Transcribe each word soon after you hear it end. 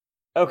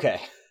Okay.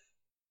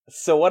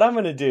 So what I'm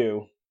gonna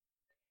do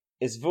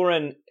is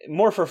Vuren,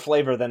 more for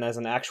flavor than as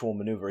an actual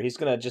maneuver, he's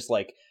gonna just,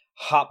 like,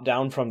 hop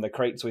down from the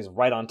crate so he's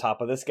right on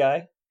top of this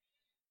guy.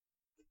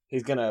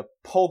 He's gonna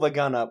pull the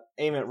gun up,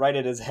 aim it right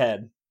at his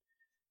head,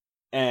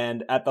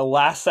 and at the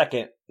last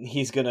second,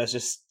 he's gonna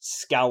just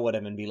scowl at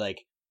him and be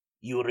like,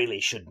 "You really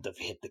shouldn't have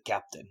hit the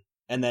captain."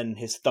 And then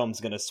his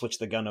thumb's gonna switch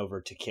the gun over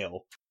to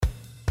kill.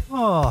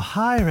 Oh,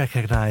 I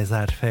recognize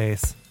that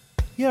face.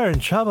 You're in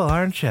trouble,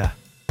 aren't you?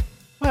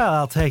 Well,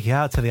 I'll take you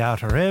out to the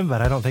Outer Rim,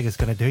 but I don't think it's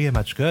going to do you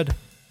much good.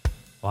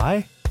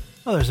 Why?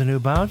 Well, there's a new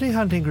bounty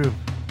hunting group.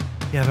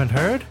 You haven't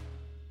heard?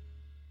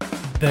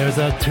 There's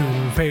a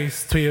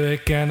two-faced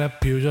Twi'lek and a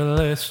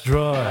pugilist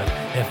droid.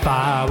 If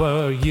I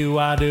were you,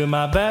 I'd do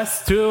my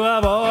best to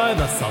avoid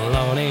the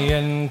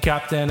Solonian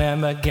captain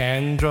and the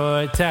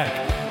Gandroid tech.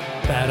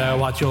 Better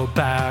watch your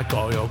back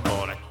or you're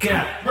gonna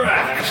get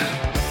wrecked.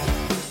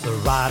 The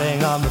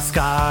writing on the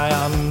sky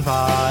on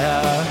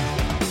fire,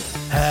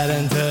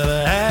 heading to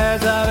the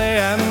edge of the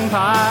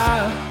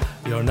empire.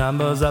 Your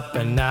number's up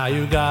and now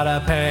you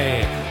gotta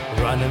pay,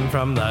 running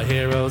from the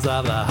heroes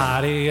of the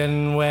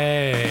Hydian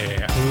way.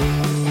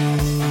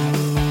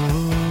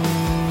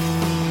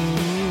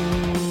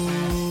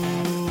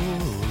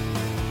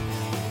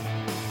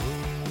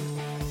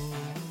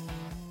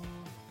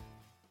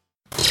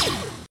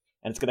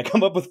 And it's gonna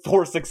come up with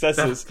 4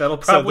 successes. That'll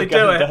probably so the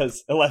gun do it.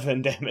 does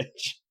 11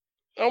 damage.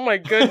 Oh my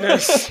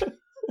goodness.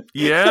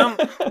 Yeah,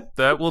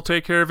 that will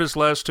take care of his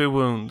last 2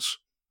 wounds.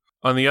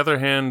 On the other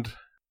hand,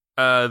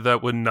 that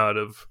would not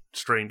have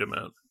strained him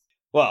out.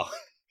 Well,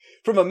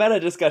 from a meta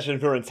discussion,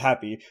 Vuren's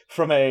happy.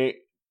 From a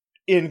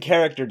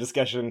in-character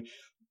discussion,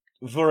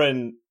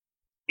 Vuren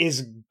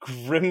is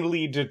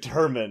grimly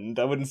determined.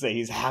 I wouldn't say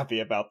he's happy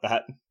about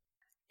that.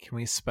 Can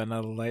we spend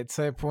a light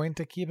side point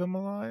to keep him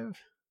alive?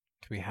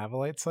 Can we have a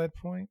light side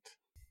point?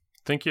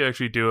 I think you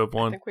actually do have I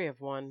one. think we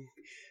have one.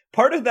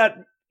 Part of that,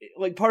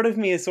 like, part of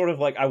me is sort of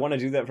like, I want to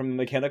do that from a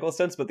mechanical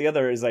sense, but the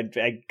other is I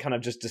kind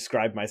of just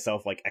describe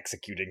myself like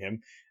executing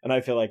him, and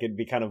I feel like it'd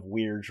be kind of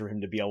weird for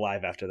him to be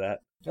alive after that.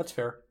 That's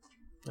fair.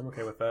 I'm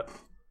okay with that.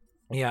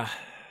 Yeah.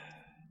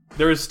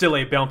 There is still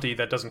a bounty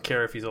that doesn't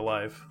care if he's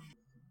alive.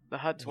 The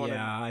Huts wanted.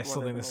 Yeah, I still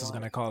wanted think him this is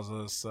going to alive. cause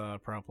us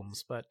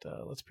problems, but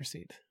let's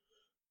proceed.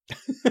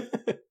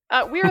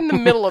 We're in the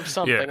middle of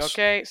something, Yes.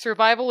 okay?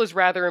 Survival is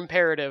rather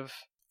imperative.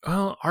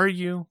 Well, are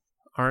you?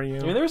 Are I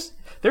mean, you?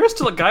 there is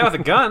still a guy with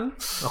a gun,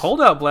 a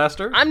holdout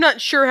blaster. I'm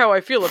not sure how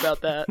I feel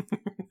about that.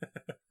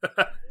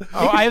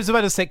 Oh, I was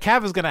about to say,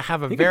 Cav is going to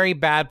have a very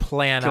bad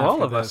plan Kill after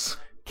all of this. us.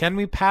 Can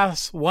we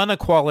pass one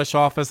Aqualish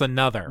off as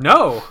another?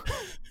 No,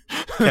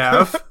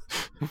 Cav.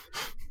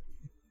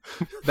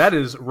 That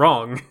is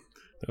wrong.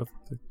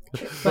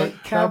 But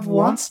Cav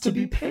wants to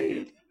be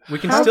paid. We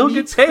can Cav still get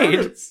needs paid,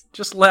 credits.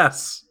 just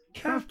less.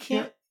 Cav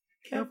can't.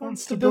 Cav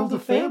wants to build a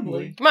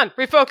family. Come on,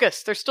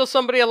 refocus. There's still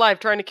somebody alive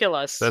trying to kill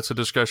us. That's a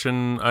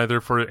discussion either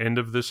for the end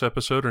of this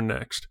episode or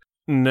next.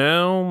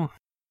 Now,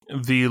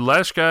 the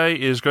last guy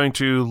is going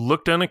to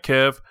look down at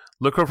Kev,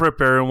 look over at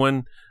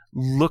Barrowin,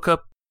 look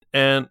up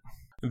at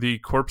the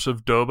corpse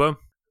of Doba,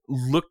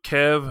 look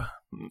Kev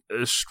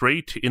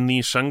straight in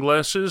the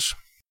sunglasses,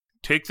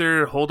 take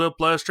their hold-up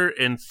blaster,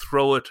 and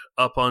throw it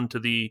up onto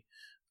the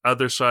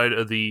other side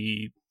of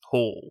the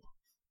hole,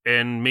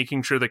 and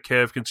making sure that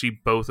Kev can see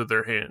both of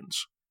their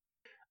hands.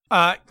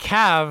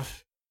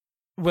 Cav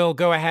will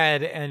go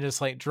ahead and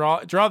just like draw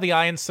the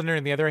Iron Center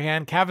in the other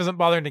hand. Cav isn't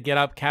bothering to get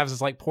up. Cav's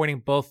is like pointing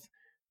both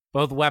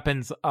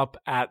weapons up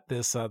at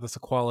this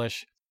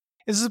Aqualish.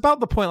 This is about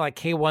the point like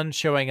K1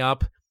 showing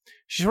up.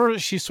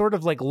 She sort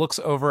of like looks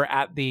over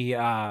at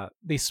the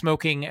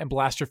smoking and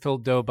blaster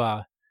filled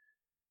Doba.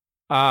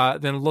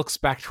 Then looks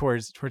back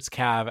towards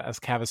Cav as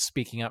Cav is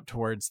speaking up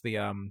towards the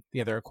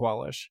other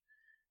Aqualish.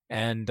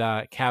 And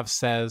Cav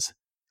says,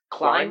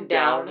 Climb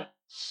down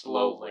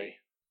slowly.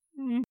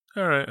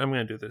 All right, I'm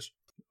going to do this.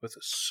 With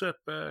a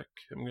setback,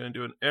 I'm going to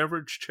do an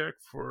average check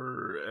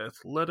for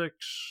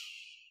athletics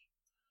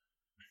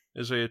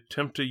as I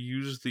attempt to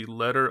use the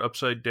ladder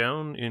upside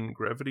down in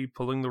gravity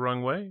pulling the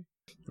wrong way.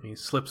 He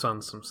slips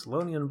on some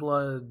Solonian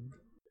blood.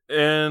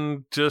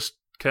 And just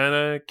kind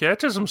of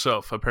catches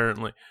himself,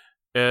 apparently.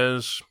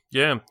 As,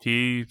 yeah,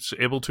 he's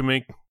able to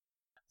make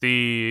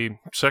the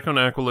second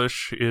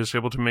Aqualish is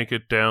able to make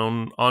it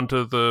down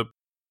onto the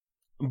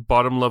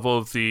bottom level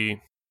of the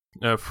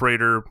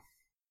freighter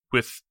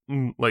with,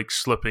 like,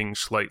 slipping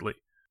slightly.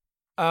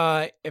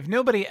 if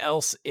nobody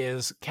else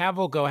is, Cav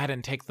will go ahead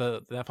and take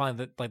the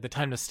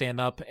time to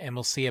stand up, and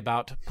we'll see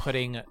about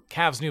putting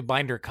Cav's new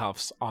binder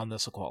cuffs on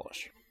this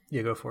Aqualish.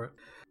 Yeah, go for it.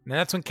 And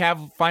that's when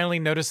Cav finally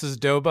notices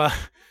Doba,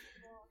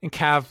 and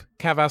Cav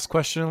asks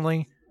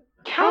questioningly,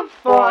 Cav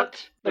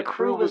thought the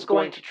crew was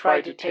going to try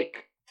to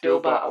take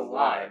Doba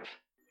alive.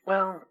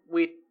 Well,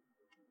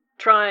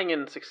 trying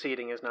and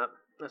succeeding is not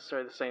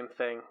necessarily the same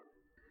thing.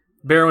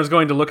 Baron was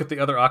going to look at the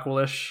other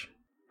Aqualish.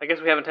 I guess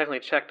we haven't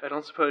technically checked. I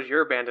don't suppose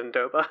you're abandoned,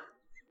 Doba.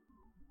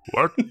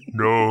 What?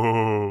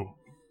 No.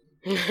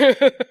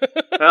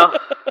 Well,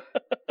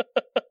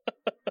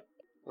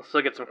 we'll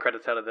still get some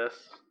credits out of this.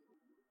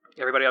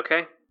 Everybody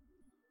okay?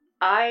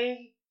 I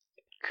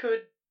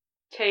could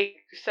take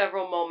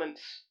several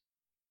moments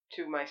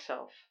to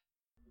myself.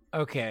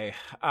 Okay.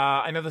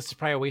 I know this is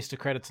probably a waste of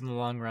credits in the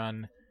long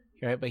run,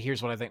 right? But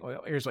here's what I think.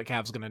 Here's what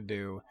Cav's gonna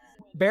do.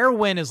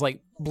 Barrowyn is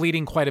like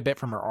bleeding quite a bit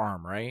from her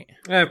arm, right?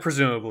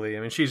 Presumably. I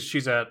mean,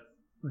 she's at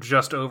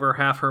just over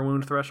half her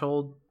wound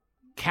threshold.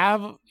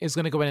 Cav is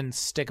gonna go in and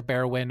stick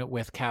Barrowyn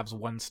with Cav's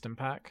one stim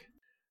pack,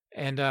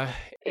 and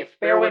If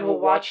Barrowyn will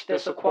watch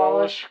this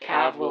Aqualish,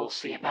 Cav will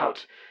see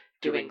about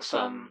doing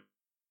some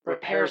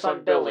repairs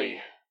on Billy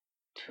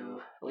to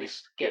at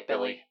least get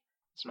Billy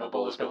as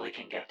mobile as Billy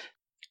can get.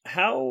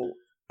 How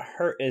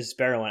hurt is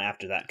Barrowyn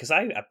after that? Because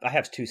I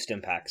have 2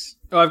 stim packs.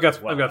 Oh, I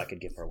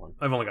could give her one.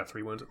 I've only got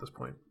 3 wounds at this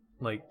point.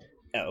 Like,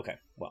 Oh, okay.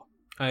 Well,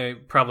 I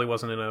probably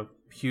wasn't in a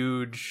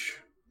huge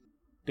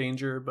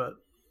danger, but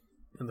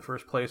in the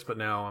first place. But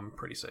now I'm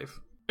pretty safe.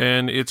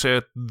 And it's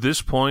at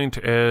this point,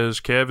 as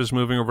Cav is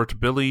moving over to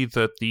Billy,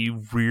 that the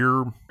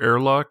rear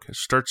airlock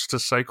starts to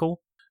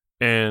cycle,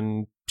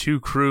 and 2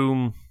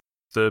 crew,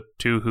 the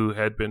 2 who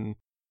had been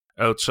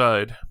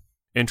outside,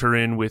 enter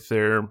in with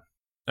their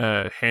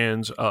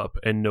hands up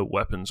and no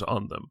weapons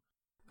on them.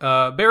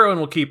 Barrowyn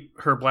will keep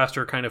her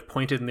blaster kind of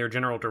pointed in their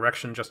general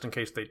direction just in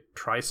case they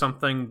try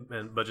something,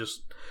 but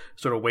just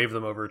sort of wave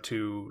them over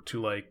to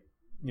like,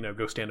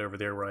 go stand over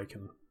there where I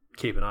can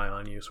keep an eye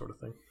on you, sort of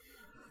thing.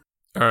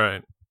 All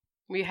right.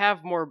 We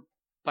have more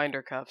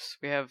binder cuffs.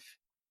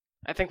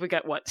 I think we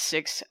got,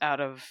 6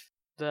 out of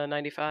the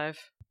 95?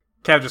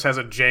 Cav just has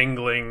a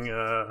jangling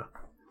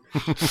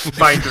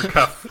binder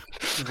cuff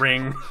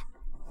ring.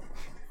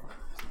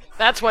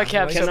 That's why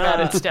Cav's so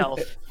bad at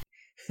stealth.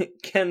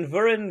 can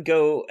Vurin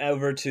go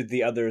over to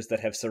the others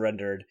that have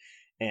surrendered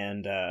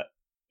and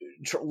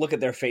look at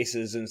their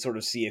faces and sort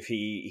of see if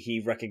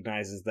he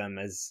recognizes them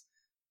as,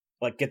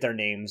 like, get their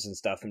names and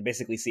stuff, and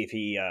basically see if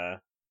he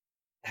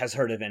has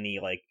heard of any,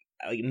 like,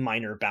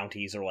 minor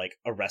bounties or, like,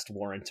 arrest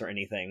warrants or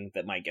anything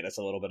that might get us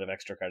a little bit of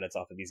extra credits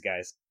off of these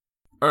guys.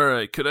 All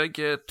right. Could I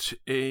get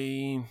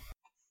a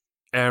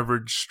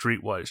average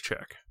streetwise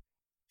check?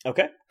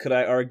 Okay. Could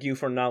I argue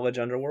for knowledge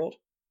underworld?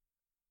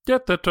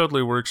 Yep, that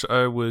totally works.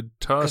 I would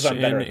toss I'm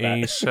in better at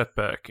a that.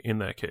 setback in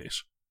that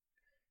case.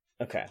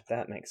 Okay,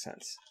 that makes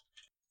sense.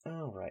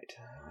 All right.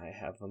 I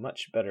have a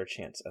much better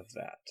chance of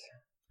that.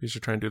 Because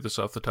you're trying to do this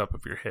off the top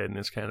of your head, and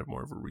it's kind of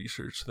more of a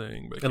research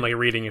thing. But And like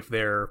reading if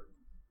they're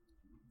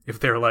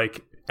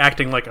like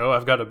acting like, oh,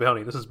 I've got a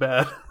bounty, this is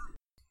bad.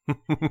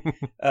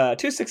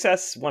 2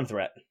 success, 1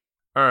 threat.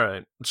 All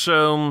right.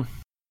 So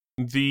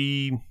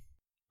the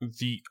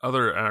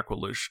other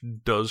Aqualish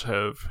does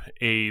have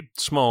a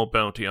small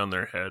bounty on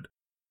their head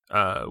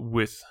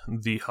with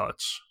the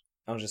huts.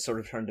 I'll just sort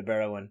of turn to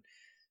Barrow and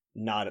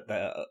nod at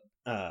the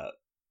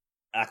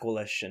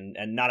Aqualish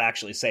and not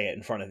actually say it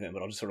in front of him,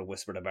 but I'll just sort of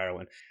whisper to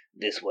Barrow,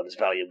 this one is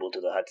valuable to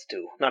the huts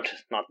too. Not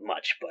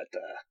much, but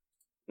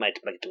might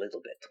make a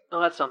little bit.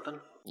 Oh, that's something.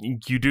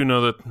 You do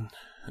know that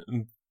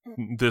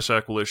this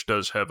Aqualish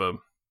does have a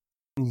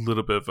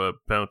little bit of a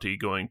bounty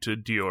going to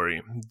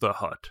Diori, the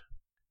hut.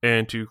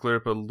 And to clear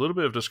up a little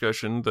bit of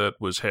discussion that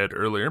was had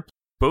earlier,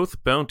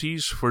 both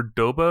bounties for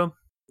Doba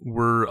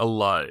were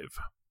alive.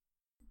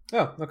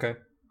 Oh, okay.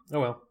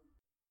 Oh, well.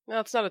 No,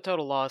 it's not a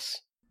total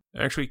loss.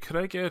 Actually, could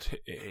I get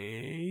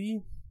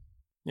a...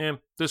 Yeah,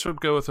 this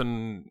would go with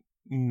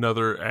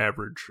another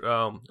average.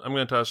 I'm going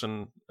to toss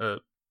in...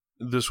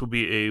 this will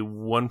be a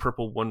 1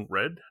 purple, 1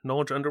 red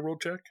knowledge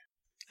underworld check.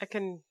 I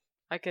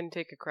can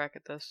take a crack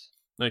at this.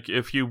 Like,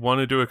 if you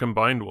want to do a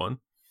combined one,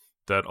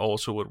 that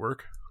also would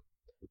work.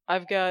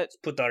 I've got Let's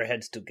put our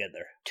heads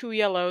together. 2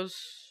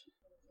 yellows.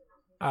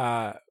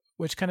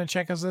 Which kind of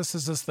check is this?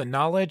 Is this the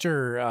knowledge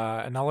or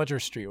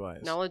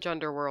streetwise? Knowledge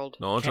underworld.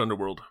 Knowledge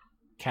underworld.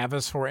 Cav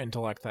is for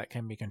intellect that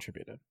can be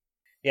contributed.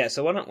 Yeah,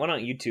 so why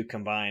don't you 2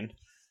 combine?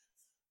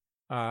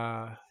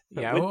 Yeah,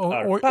 With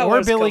or our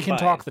powers Billy can combined.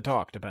 talk the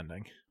talk,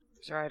 depending.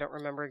 Sorry, I don't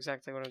remember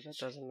exactly what that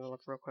does. I'm going to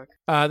look real quick.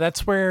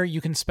 That's where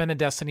you can spend a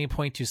destiny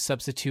point to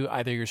substitute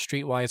either your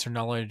streetwise or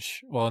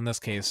knowledge. Well, in this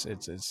case,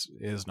 it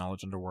is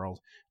knowledge underworld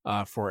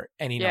for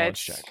any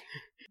knowledge check.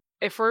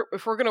 If we're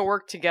going to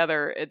work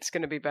together, it's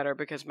going to be better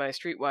because my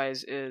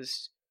streetwise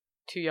is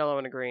 2 yellow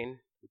and a green.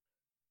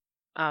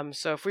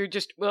 So if we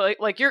just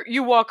like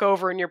you walk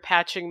over and you're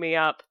patching me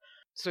up,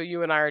 so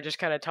you and I are just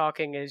kind of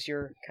talking as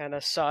you're kind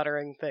of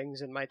soldering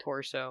things in my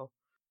torso.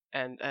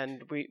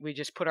 And we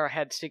just put our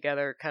heads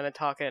together, kind of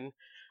talking.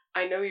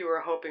 I know you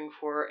were hoping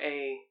for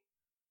a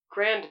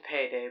grand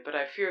payday, but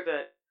I fear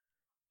that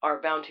our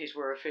bounties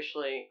were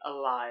officially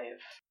alive.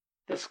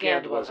 The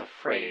Scand was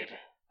afraid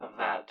of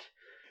that.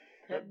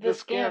 The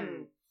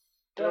Scand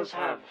does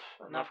have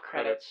enough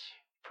credits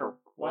for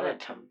one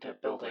attempt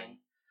at building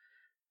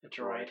a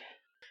droid.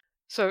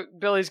 So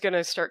Billy's going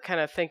to start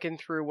kind of thinking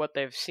through what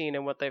they've seen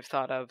and what they've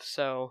thought of.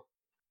 So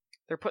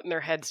they're putting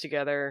their heads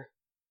together.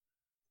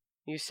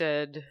 You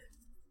said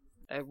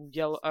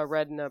a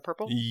red and a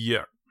purple?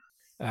 Yeah.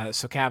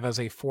 So Cav has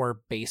a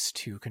 4 base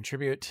to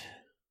contribute.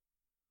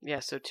 Yeah,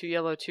 so 2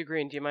 yellow, 2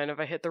 green. Do you mind if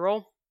I hit the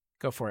roll?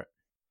 Go for it.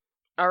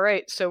 All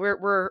right, so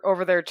we're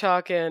over there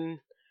talking,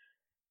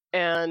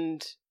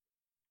 and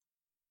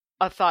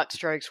a thought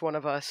strikes one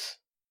of us.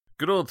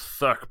 Good old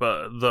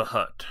Thakba the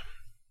Hutt.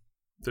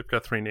 They've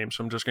got 3 names,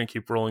 so I'm just going to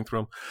keep rolling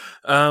through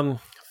them.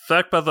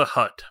 Thakba the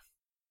Hutt,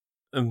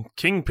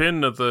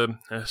 kingpin of the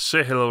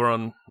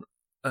Sehel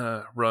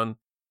run,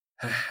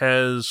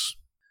 has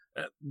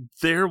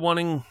their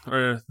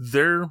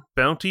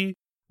bounty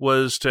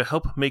was to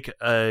help make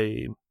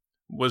a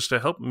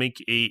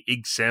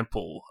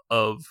example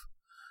of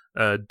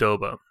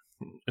Doba,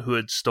 who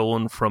had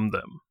stolen from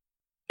them.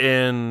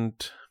 And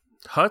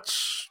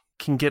Hutts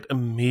can get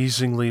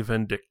amazingly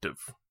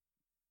vindictive.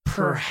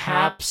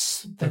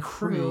 Perhaps the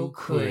crew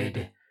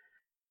could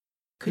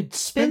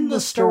spin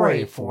the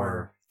story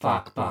for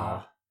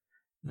Thakba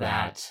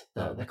that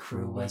the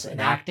crew was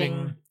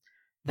enacting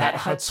that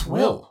Hutt's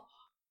will,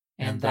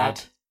 and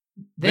that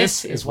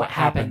this is what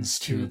happens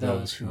to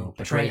those who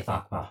betray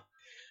Thakba.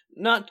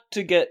 Not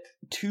to get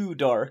too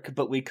dark,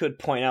 but we could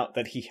point out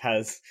that he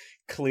has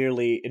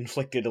clearly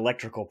inflicted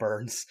electrical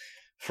burns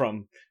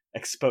from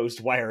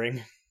exposed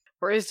wiring.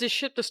 Or is this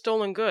ship the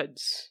stolen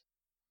goods?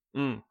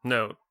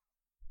 No.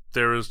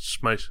 There is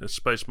a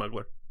spice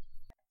smuggler.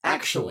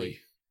 Actually,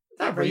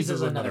 that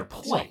raises another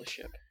point.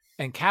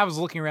 And Cav's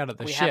looking around at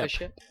the We ship. have a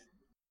ship?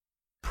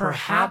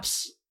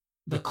 Perhaps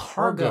the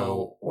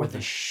cargo or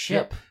the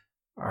ship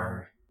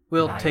are...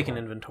 We'll valuable. take an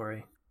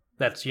inventory.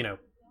 That's,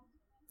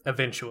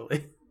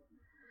 eventually.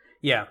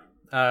 Yeah.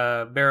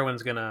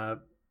 Barrowyn's gonna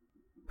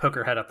poke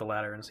her head up the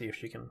ladder and see if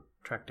she can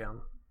track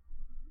down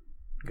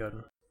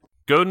Godin.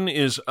 Godin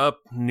is up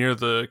near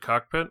the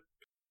cockpit,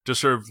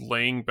 just sort of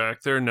laying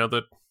back there now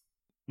that,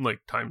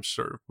 time's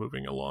sort of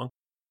moving along.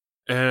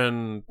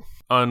 And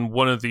on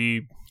one of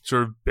the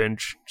sort of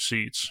bench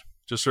seats,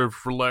 just sort of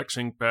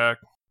relaxing back,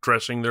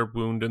 dressing their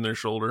wound in their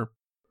shoulder,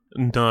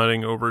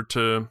 nodding over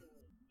to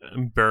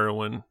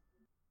Barrowyn.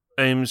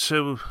 I'm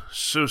so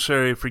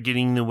sorry for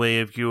getting in the way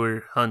of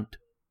your hunt,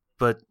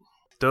 but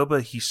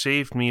Doba, he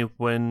saved me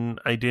when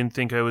I didn't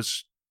think I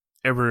was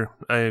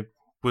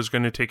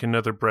going to take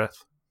another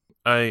breath.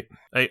 I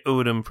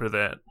owed him for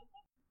that.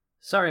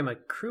 Sorry my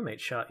crewmate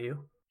shot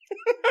you.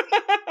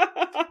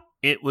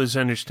 It was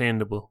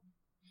understandable.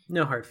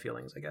 No hard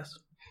feelings, I guess.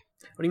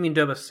 What do you mean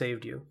Doba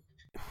saved you?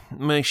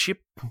 My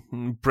ship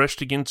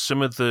brushed against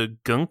some of the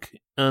gunk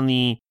on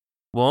the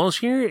walls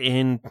here,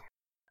 and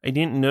I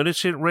didn't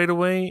notice it right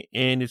away,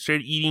 and it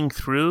started eating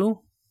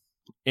through,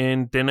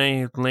 and then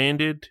I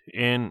landed,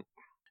 and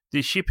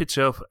the ship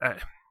itself,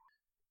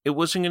 it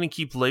wasn't going to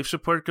keep life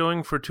support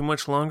going for too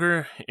much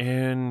longer,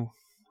 and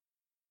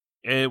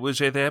it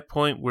was at that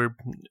point where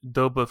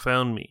Doba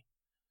found me.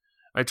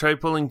 I tried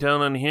pulling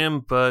down on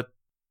him, but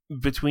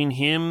between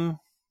him,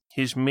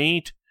 his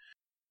mate,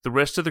 the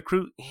rest of the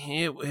crew,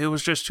 it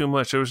was just too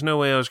much. There was no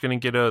way I was going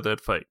to get out of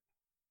that fight.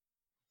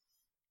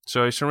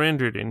 So I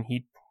surrendered, and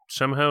he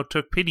somehow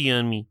took pity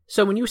on me.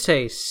 So when you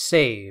say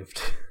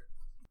saved,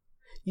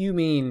 you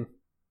mean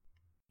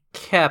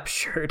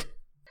captured.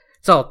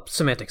 It's all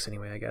semantics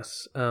anyway, I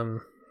guess.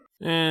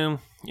 It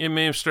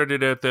may have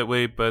started out that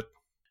way, but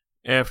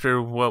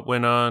after what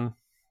went on,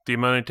 the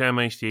amount of time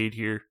I stayed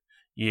here,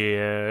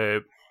 yeah,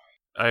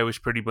 I was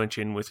pretty much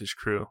in with his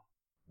crew.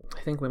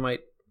 I think we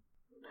might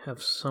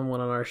have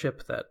someone on our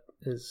ship that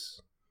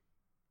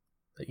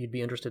you'd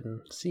be interested in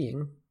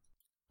seeing.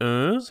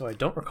 So I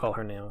don't recall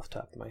her name off the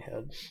top of my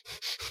head.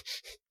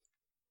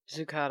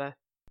 Zucata.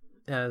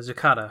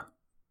 Zucata.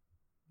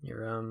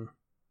 Your,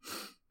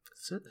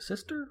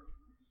 sister?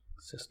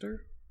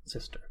 Sister?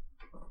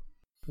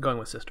 I'm going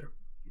with sister.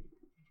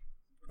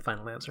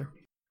 Final answer.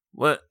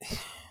 What?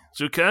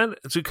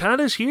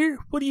 Zucata's here?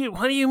 What do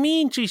you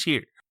mean she's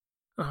here?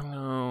 Oh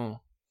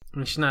no.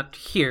 And she's not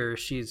here,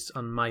 she's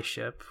on my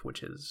ship,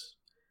 which is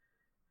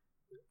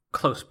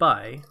close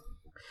by.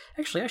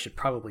 Actually, I should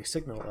probably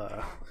signal,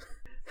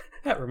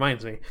 That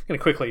reminds me. I'm going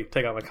to quickly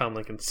take out my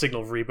comlink and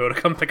signal Rebo to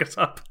come pick us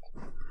up.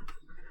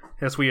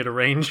 As we had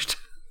arranged.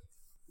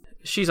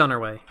 She's on her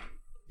way.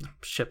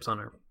 Ship's on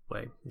her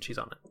way, and she's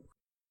on it.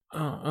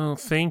 Oh,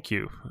 thank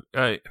you.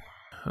 By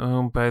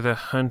the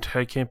hunt,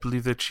 I can't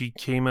believe that she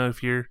came out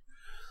here.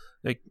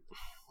 I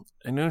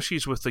know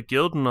she's with the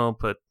guild and all,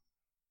 but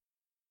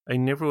I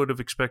never would have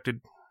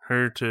expected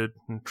her to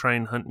try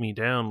and hunt me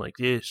down like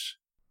this.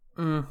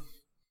 Yeah,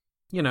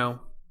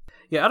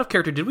 out of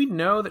character, did we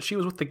know that she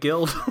was with the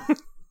guild?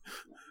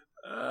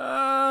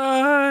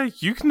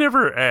 You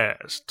never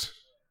asked.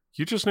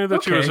 You just knew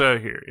that she was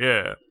out here,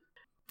 yeah.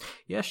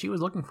 Yeah, she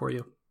was looking for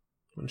you.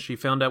 When she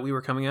found out we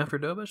were coming after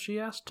Doba, she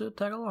asked to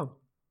tag along.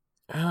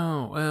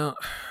 Oh, well,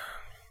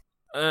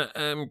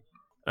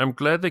 I'm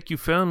glad that you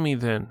found me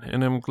then,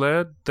 and I'm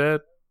glad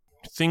that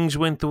things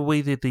went the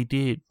way that they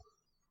did.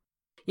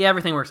 Yeah,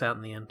 everything works out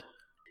in the end.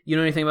 You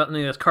know anything about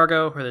any of this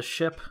cargo or this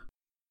ship?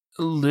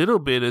 A little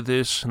bit of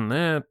this and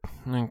that.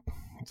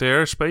 They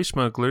are spice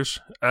smugglers.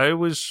 I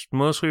was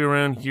mostly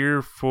around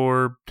here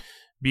for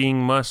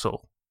being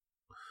muscle.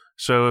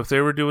 So if they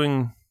were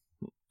doing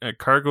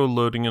cargo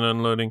loading and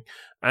unloading,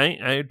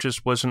 I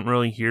just wasn't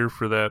really here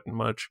for that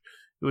much.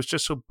 It was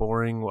just so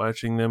boring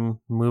watching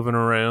them moving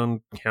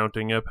around,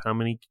 counting up how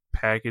many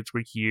packets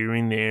were here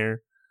and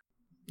there.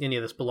 Any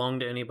of this belong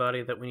to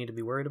anybody that we need to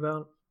be worried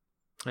about?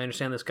 I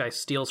understand this guy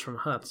steals from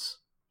huts.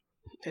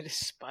 It is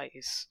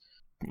spice.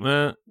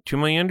 To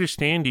my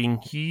understanding,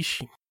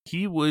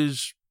 he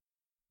was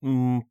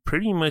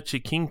pretty much a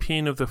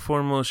kingpin of the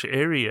foremost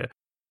area.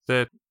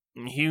 That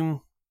he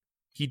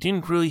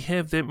didn't really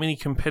have that many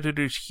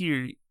competitors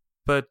here,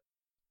 but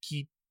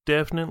he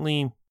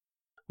definitely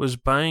was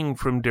buying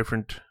from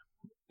different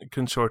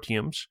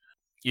consortiums.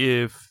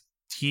 If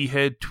he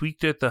had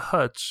tweaked at the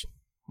huts,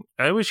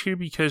 I was here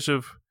because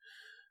of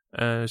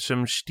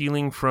some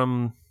stealing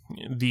from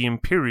the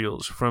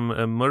Imperials, from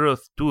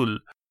Murath Dul.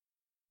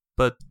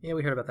 But yeah,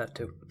 we heard about that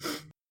too.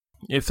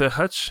 If the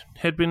huts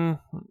had been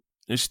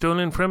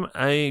stolen from,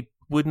 I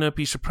would not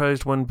be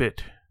surprised one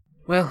bit.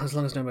 Well, as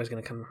long as nobody's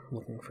going to come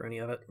looking for any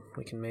of it,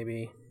 we can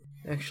maybe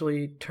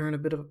actually turn a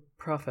bit of a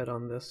profit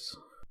on this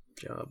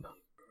job.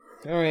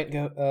 All right,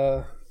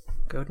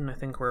 Godin, I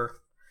think we're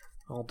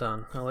all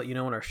done. I'll let you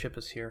know when our ship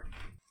is here.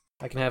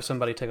 I can have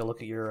somebody take a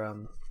look at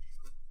your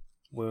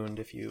wound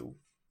if you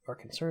are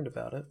concerned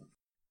about it.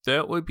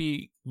 That would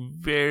be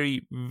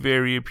very,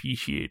 very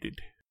appreciated.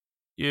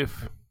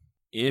 If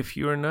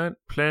you are not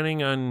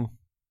planning on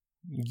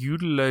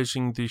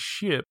utilizing this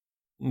ship,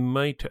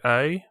 might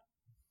I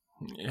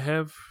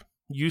have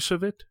use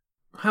of it?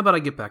 How about I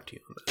get back to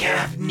you on this?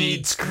 Cav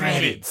needs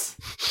credits.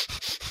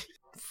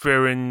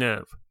 Fair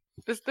enough.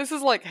 This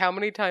is like how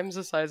many times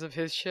the size of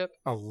his ship?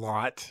 A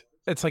lot.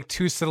 It's like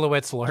 2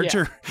 silhouettes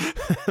larger.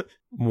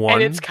 One.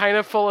 And it's kind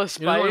of full of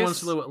spice. You're the only one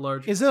silhouette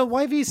large. Is it a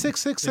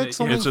YV666? Yeah,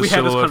 It's a we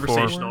had this silhouette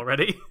conversation 4.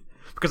 already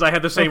because I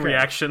had the same Okay.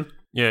 reaction.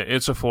 Yeah,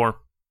 it's a 4.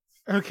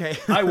 Okay.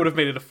 I would have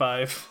made it a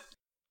 5.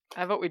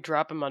 How about we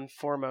drop him on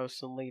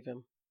Foremost and leave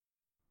him?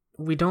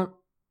 We don't.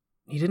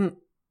 He didn't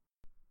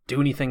do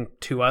anything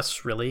to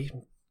us, really.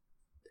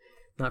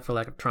 Not for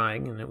lack of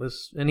trying,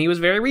 and he was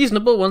very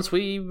reasonable once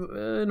we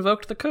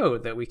invoked the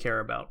code that we care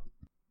about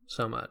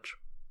so much.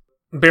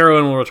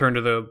 Barrow will return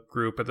to the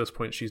group. At this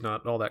point, she's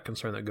not all that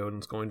concerned that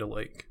Godin's going to,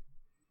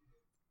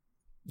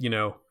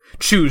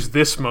 choose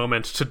this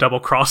moment to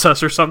double-cross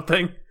us or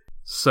something.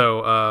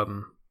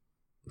 So,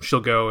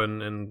 she'll go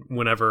and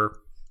whenever...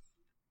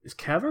 Is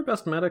Cav our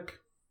best medic?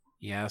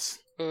 Yes.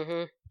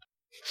 Mm-hmm.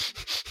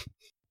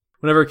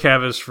 Whenever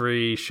Cav is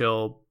free,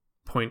 she'll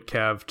point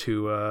Cav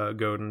to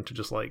Godin to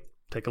just,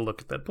 take a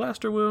look at that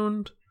blaster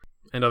wound.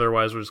 And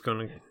otherwise, we're just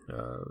going to,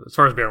 as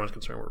far as Barron's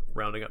concerned, we're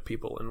rounding up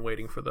people and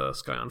waiting for the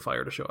Sky on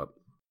Fire to show up.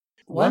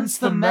 Once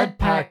the med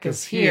pack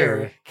is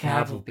here,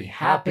 Cav will be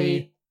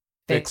happy,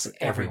 fix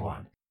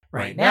everyone.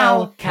 Right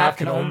now, Cav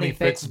can only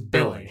fix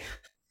Billy.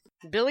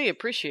 Billy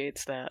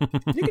appreciates that.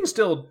 You can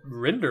still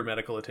render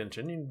medical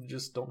attention, you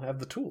just don't have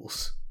the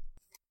tools.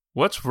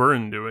 What's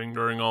Vern doing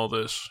during all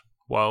this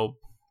while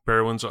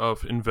Barrowin's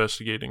off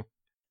investigating?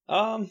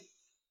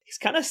 He's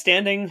kind of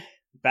standing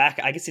back.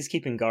 I guess he's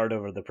keeping guard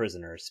over the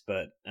prisoners,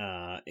 but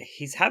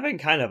he's having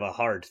kind of a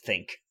hard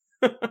think.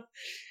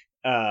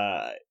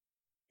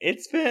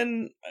 It's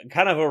been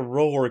kind of a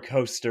roller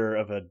coaster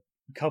of a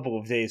couple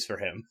of days for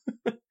him.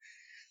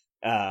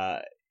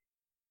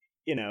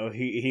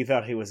 He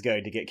thought he was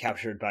going to get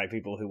captured by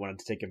people who wanted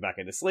to take him back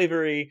into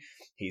slavery.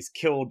 He's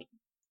killed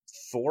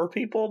 4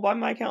 people by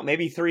my count,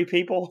 maybe 3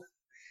 people.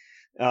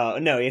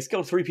 No, he's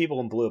killed 3 people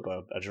and blew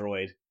up a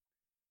droid.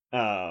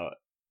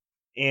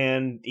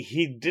 And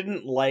he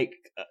didn't like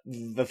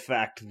the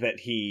fact that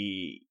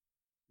he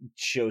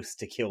chose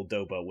to kill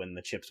Doba when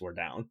the chips were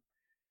down.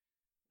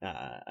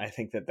 I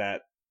think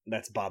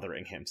that's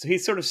bothering him. So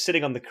he's sort of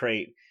sitting on the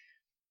crate,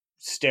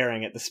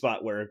 staring at the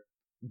spot where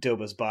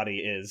Doba's body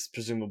is,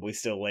 presumably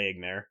still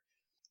laying there,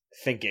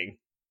 thinking.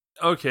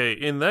 Okay,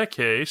 in that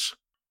case,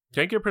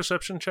 can I get a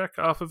perception check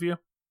off of you?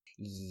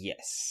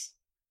 Yes.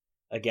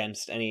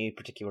 Against any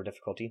particular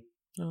difficulty?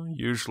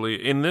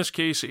 Usually. In this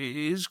case, it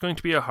is going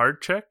to be a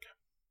hard check.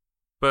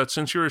 But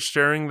since you were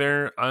staring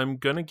there, I'm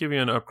going to give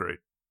you an upgrade.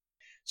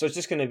 So it's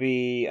just going to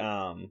be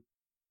an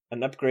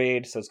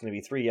upgrade, so it's going to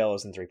be 3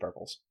 yellows and 3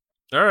 purples.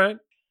 All right.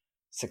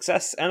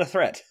 Success and a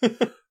threat.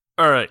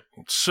 All right.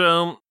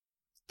 So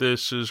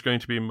this is going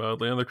to be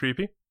mildly on the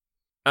creepy.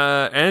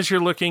 As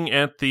you're looking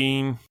at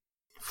the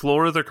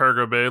floor of the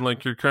cargo bay,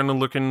 you're kind of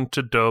looking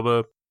to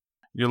Doba,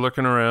 you're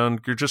looking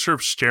around, you're just sort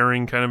of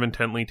staring kind of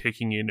intently,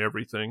 taking in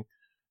everything.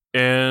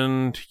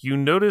 And you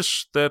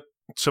notice that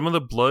some of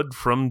the blood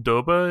from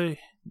Doba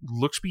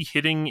looks to be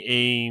hitting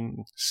a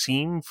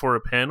seam for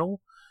a panel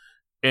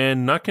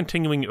and not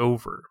continuing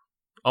over.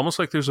 Almost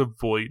like there's a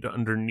void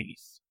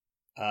underneath.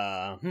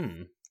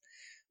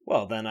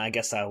 Well, then I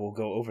guess I will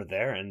go over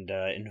there and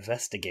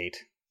investigate.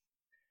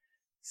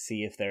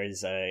 See if there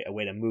is a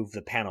way to move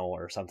the panel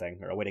or something,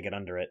 or a way to get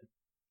under it.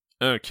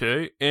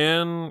 Okay,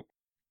 and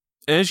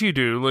as you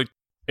do,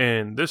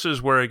 and this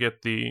is where I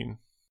get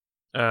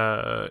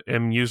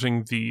am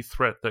using the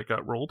threat that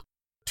got rolled.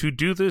 To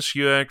do this,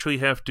 you actually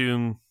have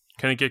to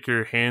kind of get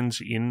your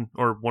hands in,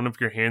 or one of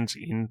your hands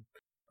in,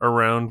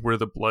 around where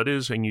the blood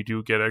is, and you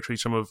do get actually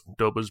some of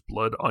Doba's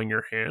blood on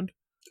your hand.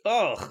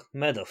 Oh,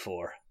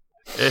 metaphor.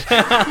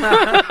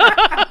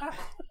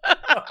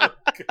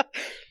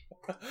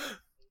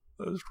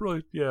 That's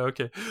right. Yeah,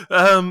 okay.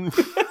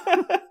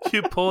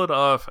 You pull it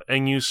off,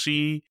 and you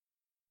see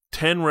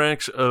 10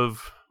 racks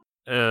of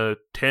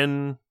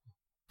 10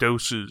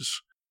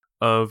 doses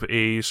of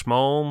a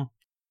small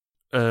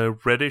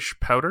reddish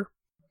powder.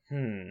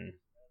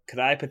 Could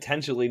I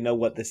potentially know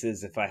what this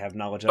is if I have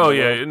knowledge of Oh, it?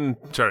 yeah.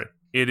 Sorry.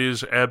 It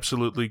is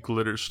absolutely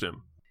glitter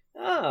stim.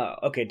 Oh,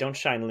 okay. Don't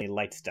shine any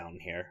lights down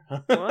here.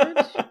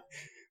 What?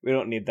 We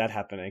don't need that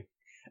happening.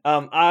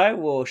 I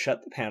will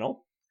shut the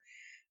panel.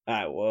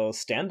 I will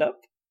stand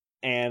up,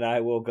 and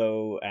I will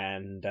go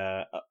and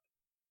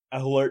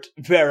alert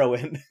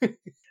Barrowin.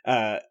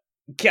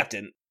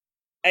 Captain,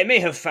 I may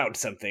have found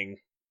something,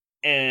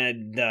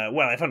 and,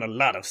 I found a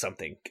lot of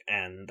something,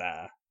 and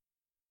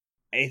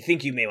I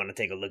think you may want to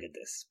take a look at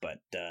this, but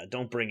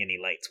don't bring any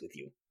lights with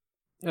you.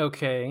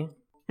 Okay.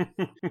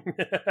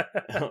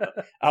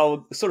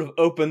 I'll sort of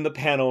open the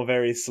panel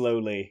very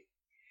slowly,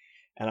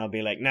 and I'll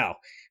be like, now,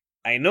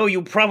 I know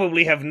you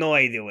probably have no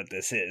idea what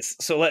this is,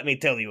 so let me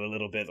tell you a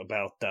little bit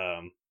about,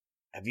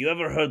 have you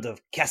ever heard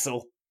of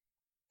Kessel?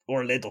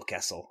 Or Little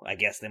Kessel? I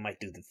guess they might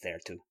do this there,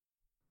 too.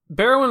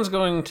 Barrowin's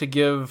going to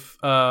give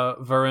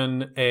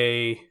Vurin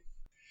a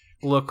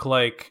look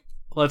like,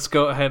 let's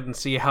go ahead and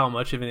see how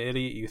much of an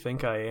idiot you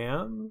think I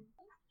am.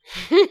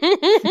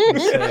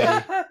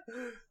 Say,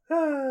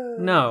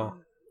 no.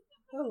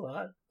 A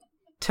lot.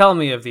 Tell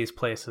me of these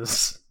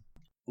places.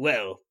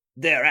 Well,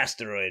 they're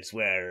asteroids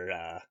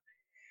where,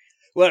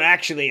 well,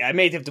 actually, I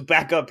may have to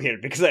back up here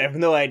because I have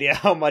no idea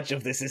how much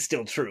of this is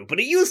still true. But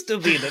it used to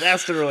be that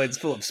asteroids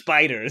full of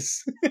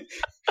spiders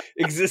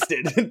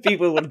existed, and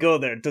people would go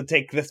there to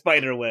take the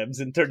spider webs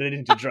and turn it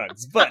into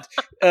drugs. But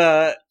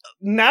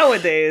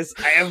nowadays,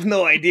 I have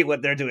no idea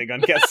what they're doing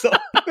on Kessel.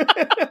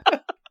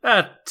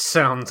 That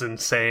sounds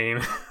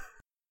insane.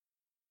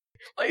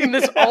 In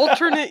this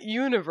alternate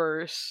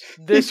universe,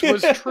 this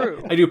was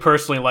true. I do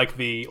personally like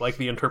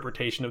the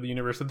interpretation of the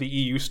universe that the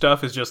EU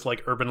stuff is just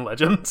like urban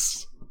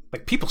legends.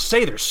 Like, people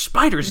say there's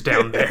spiders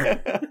down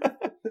there.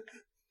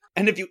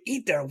 And if you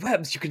eat their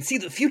webs, you can see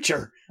the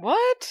future.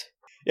 What?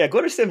 Yeah,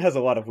 Glittersim has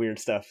a lot of weird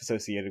stuff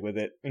associated with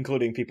it,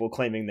 including people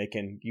claiming they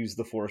can use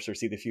the Force or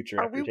see the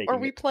future after taking it. Are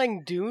we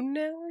playing Dune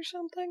now or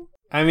something?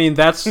 I mean,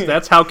 that's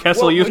how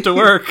Kessel used to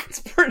work.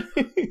 It's pretty...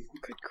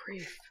 Good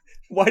grief.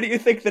 Why do you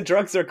think the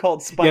drugs are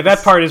called spice? Yeah,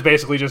 that part is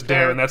basically just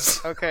Dune.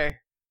 That's okay.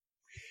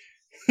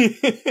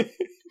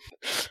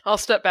 I'll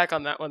step back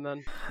on that one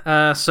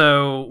then.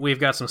 So we've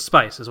got some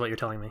spice, is what you're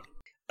telling me.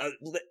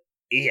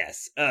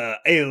 Yes,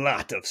 a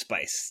lot of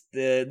spice.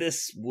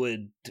 This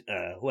would,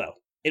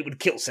 it would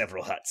kill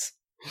several huts.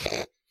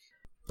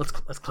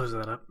 Let's close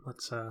that up.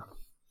 Let's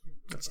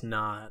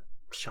not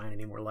shine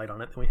any more light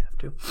on it than we have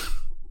to.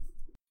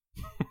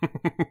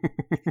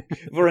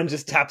 Vurin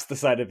just taps the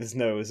side of his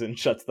nose and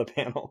shuts the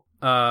panel.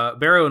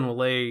 Barrowin will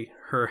lay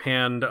her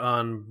hand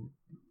on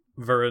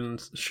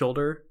Vurin's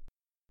shoulder.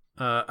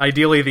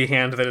 Ideally the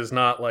hand that is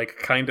not like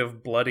kind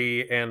of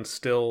bloody and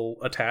still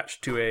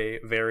attached to a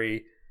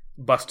very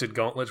busted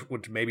gauntlet,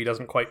 which maybe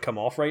doesn't quite come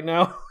off right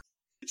now.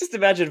 Just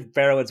imagine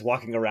Barrowin's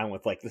walking around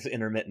with like this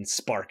intermittent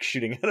spark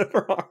shooting out of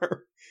her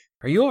arm.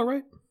 Are you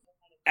alright?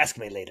 Ask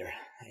me later.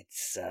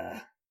 It's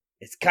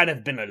kind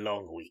of been a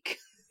long week.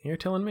 You're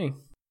telling me.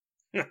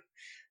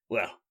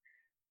 Well,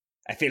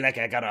 I feel like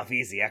I got off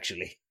easy,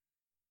 actually.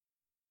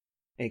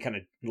 And he kind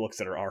of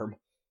looks at her arm.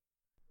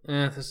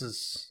 This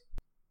is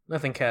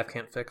nothing Cav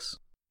can't fix.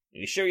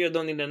 You sure you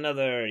don't need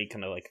another? He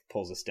kind of like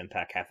pulls a stim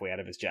pack halfway out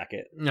of his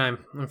jacket. I'm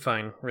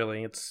fine,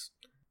 really. It's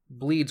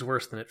bleeds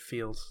worse than it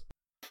feels.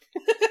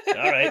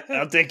 Alright,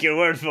 I'll take your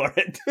word for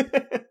it.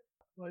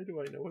 Why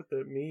do I know what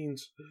that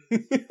means?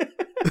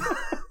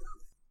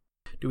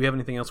 Do we have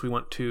anything else we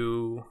want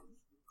to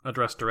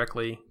address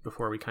directly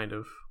before we kind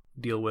of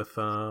deal with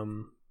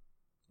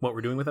what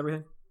we're doing with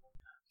everything?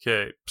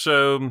 Okay,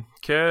 so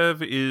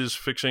Cav is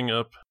fixing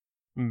up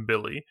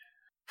Billy.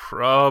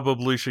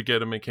 Probably should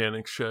get a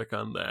mechanics check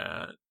on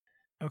that.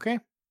 Okay.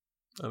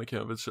 On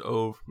account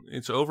of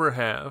it's over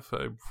half.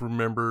 I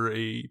remember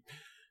a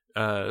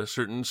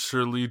certain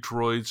surly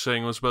droid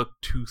saying it was about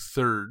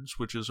 2/3,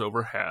 which is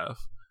over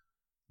half,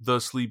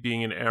 thusly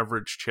being an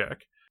average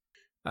check.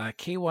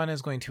 K1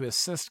 is going to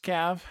assist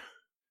Cav,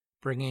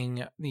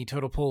 bringing the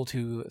total pull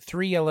to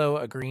 3 yellow,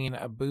 a green,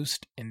 a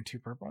boost, and 2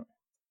 purple.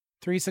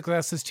 3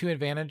 successes, 2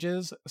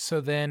 advantages.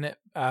 So then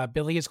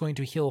Billy is going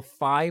to heal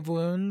 5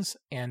 wounds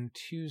and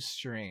 2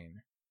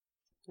 strain.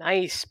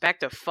 Nice. Back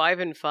to 5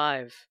 and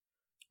 5.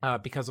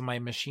 Because of my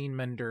machine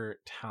mender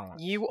talent.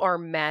 You are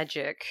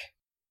magic.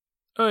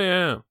 Oh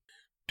yeah.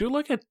 Do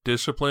like a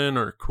discipline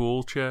or a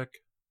cool check.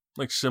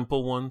 Like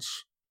simple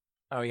ones.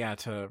 Oh yeah,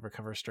 to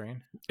recover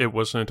strain. It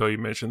wasn't until you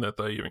mentioned that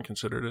I even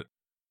considered it.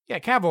 Yeah,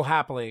 Cav will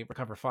happily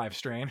recover 5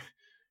 strain.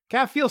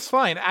 Cav feels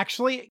fine.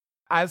 Actually,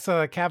 as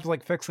Cav's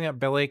like fixing up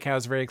Billy,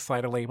 Cav's very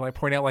excitedly like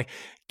pointing out like,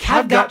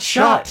 Cav got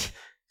shot.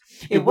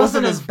 It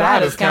wasn't as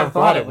bad as Cav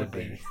thought it would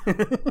be.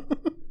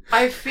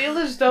 I feel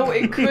as though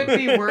it could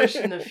be worse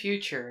in the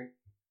future.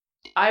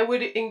 I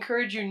would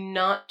encourage you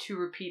not to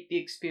repeat the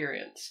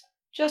experience,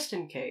 just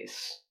in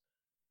case.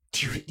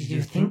 Do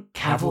you think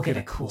Cav will get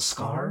a cool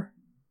scar?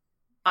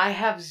 I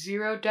have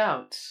zero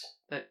doubts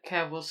that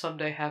Cav will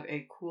someday have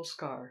a cool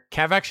scar.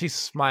 Cav actually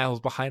smiles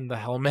behind the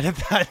helmet at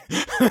that.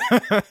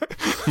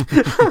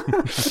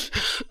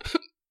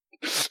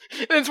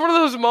 It's one of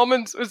those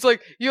moments. It's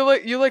like you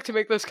like to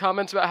make those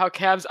comments about how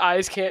Cav's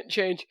eyes can't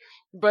change,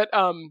 but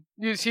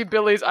you see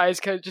Billy's eyes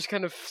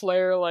kind of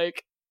flare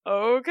like,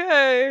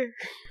 okay.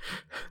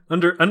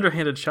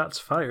 Underhanded shots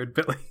fired,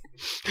 Billy.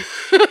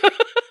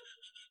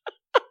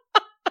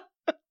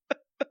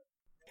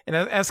 And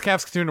as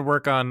Cav's continuing to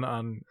work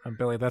on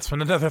Billy, that's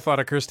when another thought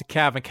occurs to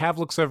Cav, and Cav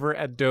looks over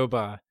at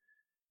Doba.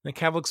 And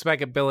Cav looks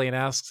back at Billy and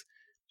asks,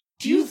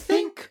 Do you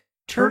think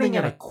turning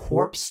in a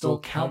corpse still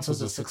counts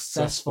as a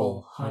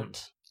successful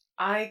hunt?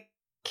 I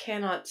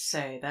cannot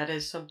say. That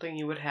is something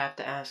you would have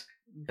to ask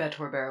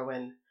Betor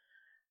Barrowin,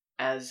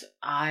 as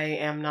I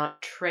am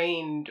not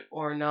trained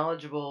or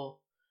knowledgeable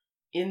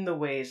in the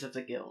ways of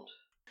the guild.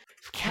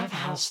 If Cav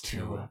has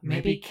to,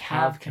 maybe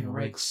Cav can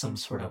rig some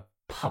sort of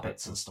puppet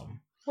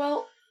system.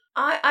 Well,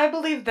 I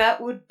believe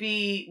that would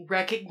be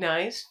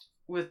recognized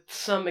with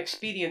some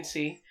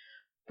expediency.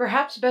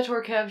 Perhaps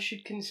Betor Cav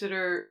should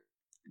consider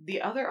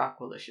the other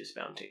Aqualicious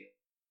bounty.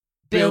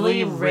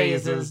 Billy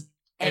raises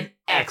an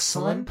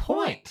excellent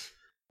point.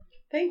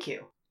 Thank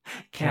you.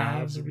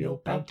 Cav's a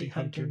real bounty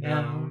hunter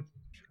now.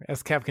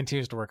 as Cav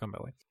continues to work on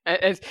Billy.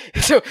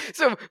 So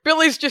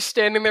Billy's just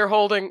standing there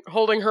holding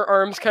her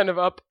arms kind of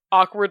up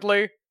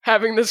awkwardly,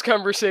 having this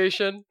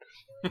conversation,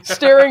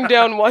 staring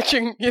down,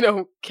 watching,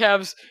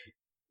 Cav's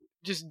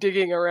just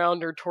digging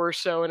around her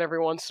torso and every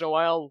once in a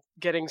while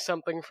getting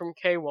something from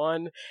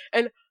K1.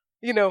 And,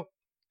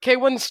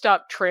 K1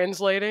 stopped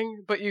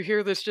translating, but you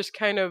hear this just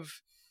kind of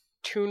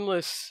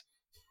tuneless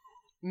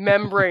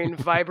membrane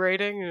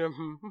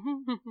vibrating.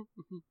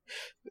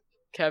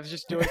 Cav's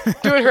just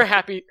doing her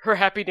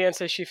happy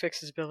dance as she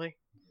fixes Billy.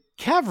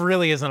 Cav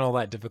really isn't all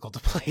that difficult to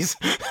please.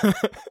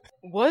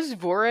 Was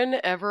Vorin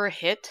ever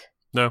hit?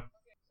 No.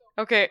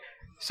 Okay,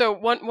 so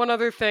one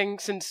other thing,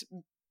 since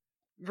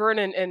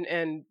Vernon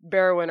and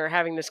Barrowin are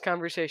having this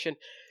conversation.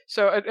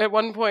 So at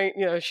one point,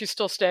 she's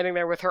still standing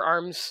there with her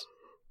arms.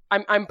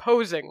 I'm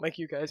posing, like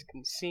you guys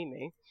can see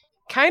me.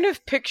 Kind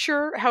of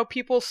picture how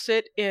people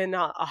sit in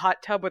a hot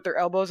tub with their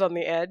elbows on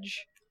the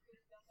edge,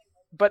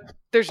 but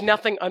there's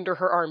nothing under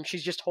her arm.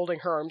 She's just holding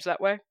her arms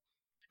that way.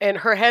 And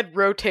her head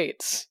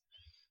rotates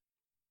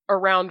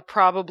around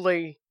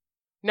probably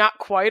not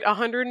quite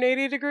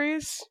 180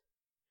 degrees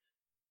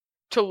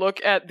to look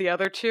at the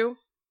other two.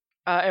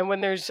 And when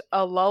there's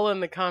a lull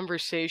in the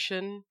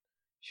conversation,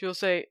 she'll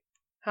say,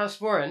 "How's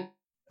Warren?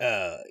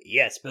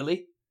 Yes,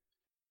 Billy?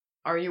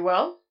 Are you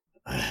well?"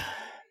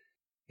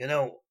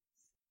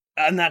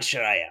 I'm not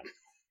sure I am.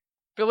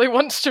 Billy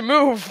wants to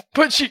move,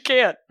 but she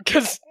can't,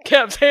 because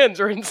Cav's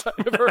hands are inside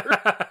of her.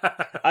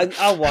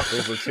 I'll walk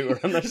over to her.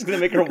 I'm not just going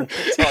to make her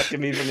talk to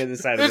me from the other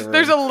side of the room.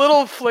 There's a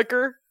little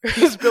flicker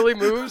as Billy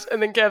moves,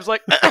 and then Cav's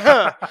like,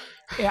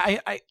 Yeah,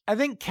 I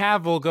think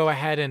Cav will go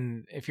ahead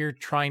and, if you're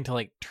trying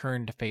to,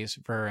 turn to face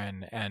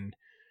Vurin and,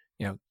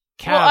 Cav...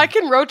 Well, I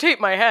can rotate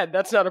my head.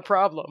 That's not a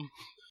problem.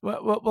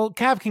 Well,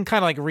 Cav can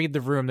kind of, read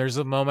the room. There's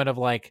a moment of,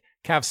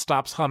 Cav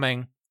stops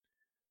humming.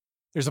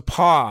 There's a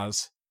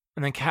pause.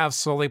 And then Cav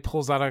slowly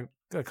pulls out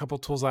a couple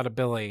tools out of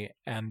Billy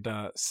and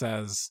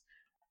says,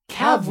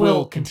 Cav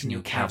will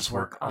continue Cav's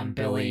work on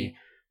Billy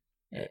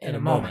in a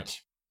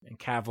moment. And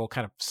Cav will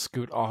kind of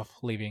scoot off,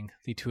 leaving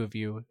the two of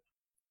you.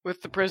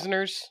 With the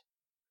prisoners,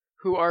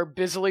 who are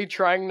busily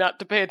trying not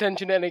to pay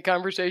attention to any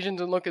conversations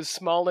and look as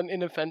small and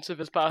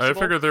inoffensive as possible. I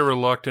figured they were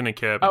locked in a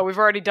cabin. Oh, we've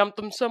already dumped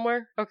them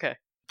somewhere? Okay.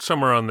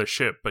 Somewhere on the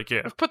ship, but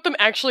yeah. We've put them,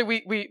 actually,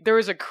 we there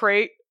was a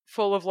crate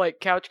full of,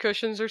 couch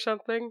cushions or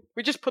something.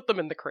 We just put them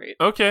in the crate.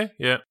 Okay,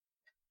 yeah.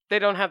 They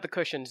don't have the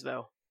cushions,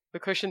 though. The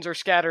cushions are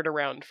scattered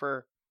around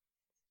for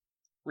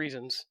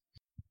reasons.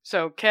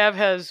 So, Cav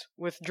has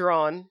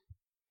withdrawn.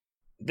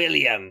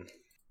 Billy, I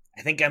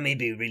think I may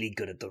be really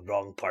good at the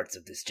wrong parts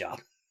of this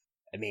job.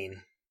 I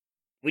mean,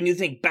 when you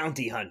think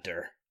bounty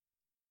hunter,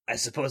 I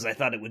suppose I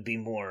thought it would be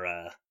more,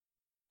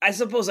 I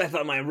suppose I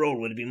thought my role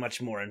would be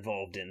much more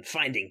involved in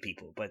finding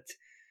people, but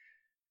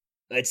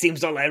it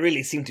seems all I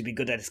really seem to be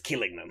good at is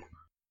killing them.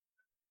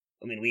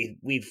 I mean,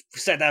 we've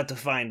set out to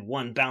find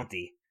one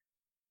bounty,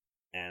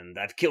 and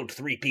I've killed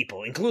 3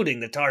 people, including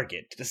the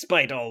target,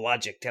 despite all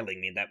logic telling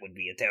me that would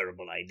be a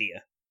terrible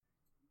idea.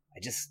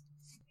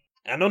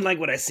 I don't like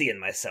what I see in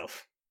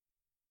myself.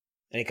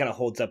 And he kind of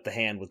holds up the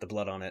hand with the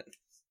blood on it.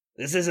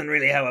 This isn't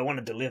really how I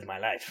wanted to live my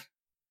life.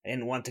 I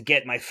didn't want to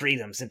get my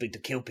freedom simply to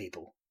kill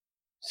people.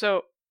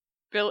 So,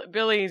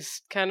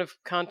 Billy's kind of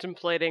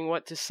contemplating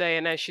what to say,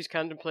 and as she's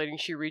contemplating,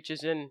 she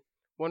reaches in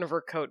one of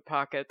her coat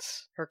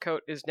pockets. Her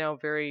coat is now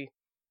very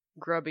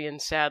grubby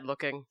and sad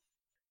looking.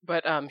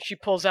 But she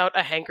pulls out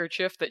a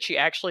handkerchief that she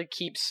actually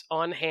keeps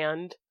on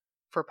hand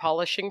for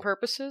polishing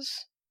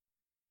purposes.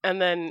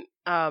 And then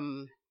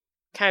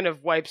kind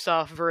of wipes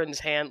off Vern's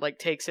hand,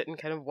 takes it and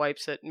kind of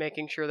wipes it,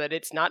 making sure that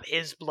it's not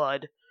his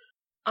blood.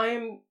 I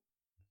am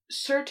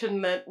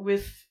certain that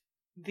with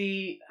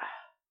the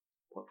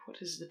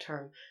what is the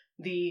term?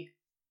 The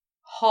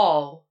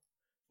haul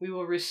we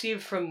will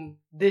receive from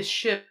this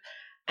ship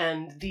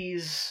and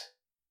these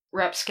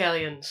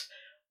rapscallions,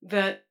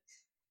 that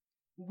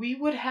we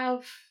would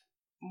have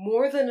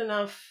more than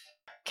enough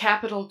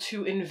capital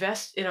to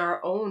invest in our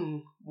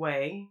own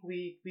way.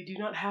 We do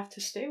not have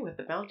to stay with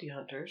the bounty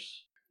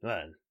hunters.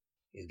 Well,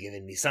 you've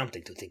given me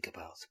something to think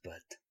about,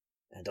 but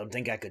I don't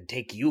think I could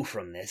take you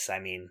from this. I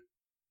mean,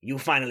 you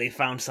finally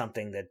found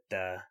something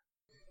that,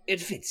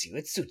 it fits you,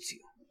 it suits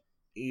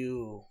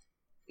you.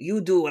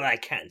 You do what I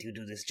can't. You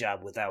do this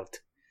job without...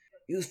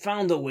 You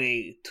found a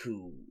way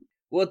to...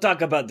 We'll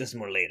talk about this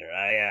more later.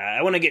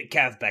 I want to get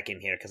Cav back in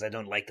here, because I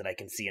don't like that I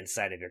can see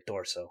inside of your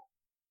torso.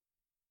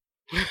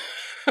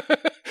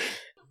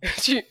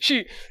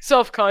 She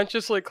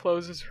self-consciously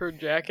closes her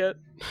jacket.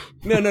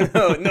 No.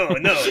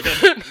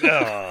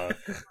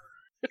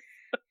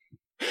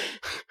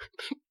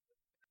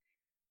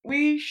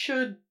 We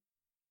should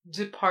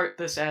depart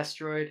this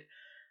asteroid.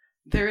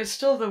 There is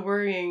still the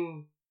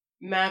worrying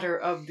matter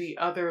of the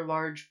other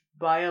large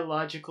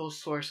biological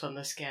source on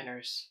the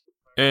scanners.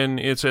 And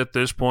it's at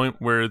this point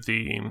where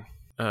the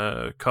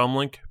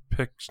comlink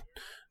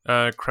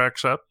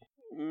cracks up.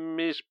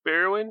 Miss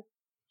Barrowin?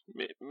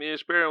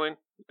 Miss Barrowin,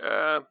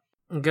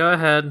 Go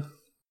ahead.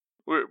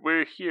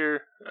 we're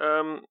here.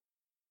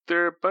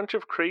 There are a bunch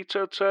of crates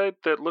outside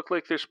that look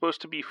like they're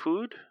supposed to be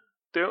food.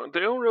 They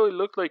don't really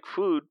look like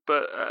food,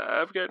 but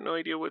I've got no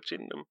idea what's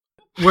in them.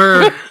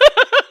 We're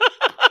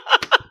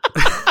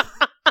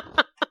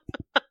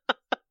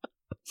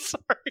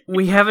Sorry.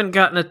 we haven't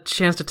gotten a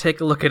chance to take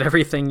a look at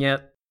everything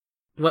yet.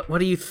 What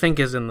do you think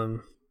is in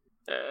them?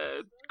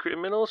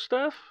 Criminal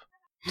stuff?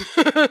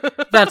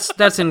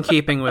 That's in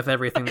keeping with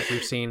everything that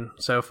we've seen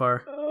so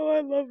far. Oh,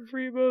 I love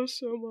Rebo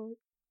so much.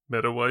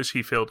 Meta-wise,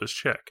 he failed his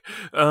check.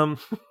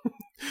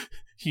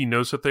 He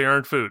knows that they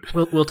aren't food.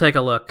 We'll take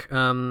a look.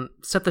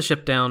 Set the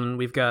ship down, and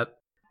we've got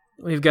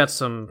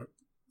some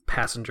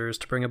passengers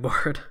to bring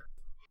aboard.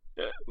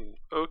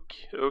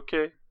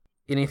 Okay.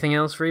 Anything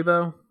else,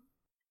 Rebo?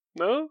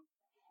 No?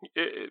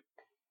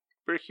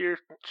 We're here.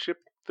 Ship,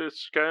 the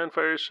Sky on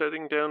Fire is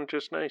setting down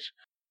just nice.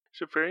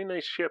 It's a very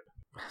nice ship.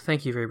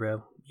 Thank you,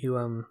 Rebo.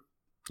 You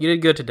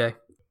did good today.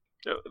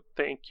 Oh,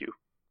 thank you.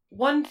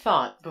 One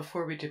thought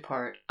before we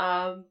depart.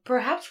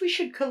 Perhaps we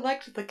should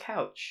collect the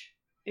couch.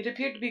 It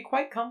appeared to be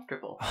quite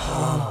comfortable.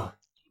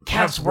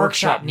 Cav's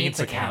workshop needs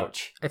a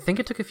couch. I think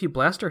it took a few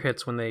blaster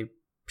hits when they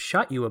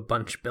shot you a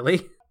bunch,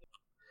 Billy.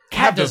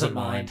 Cav doesn't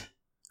mind.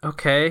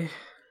 Okay.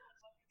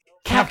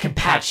 Cav can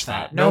patch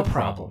that, no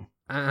problem.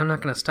 I'm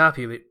not going to stop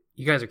you, but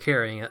you guys are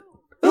carrying it.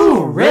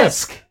 Ooh,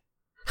 risk!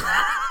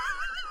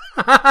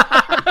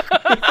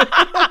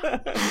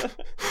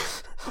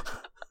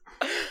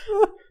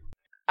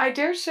 I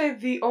dare say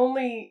the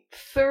only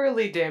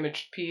thoroughly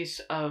damaged piece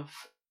of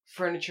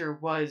furniture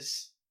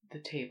was the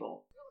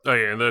table. Oh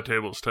yeah, that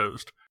table's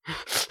toast.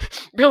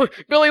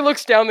 Billy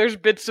looks down. There's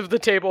bits of the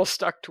table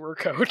stuck to her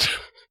coat.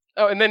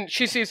 Oh, and then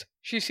she sees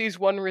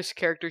one risk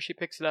character. She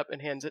picks it up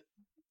and hands it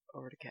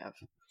over to Cav.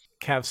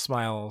 Cav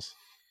smiles,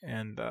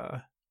 and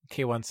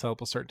K1 Selp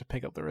will start to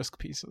pick up the risk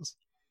pieces.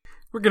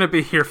 We're going to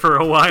be here for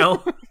a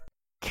while.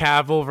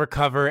 Cav will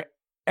recover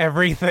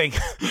everything.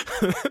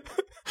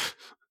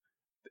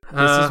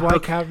 This is why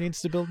Cav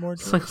needs to build more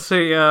drones. Let's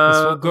see,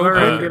 will go before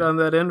I quicker. get on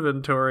that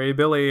inventory,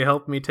 Billy,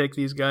 help me take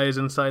these guys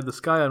inside the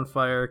Sky on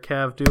Fire.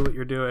 Cav, do what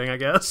you're doing, I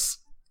guess.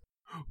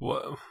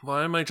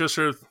 Why am I just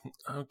sort of...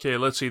 Okay,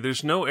 let's see.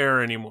 There's no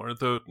air anymore.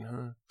 Though.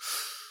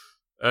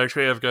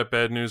 Actually, I've got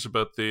bad news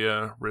about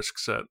the risk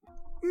set.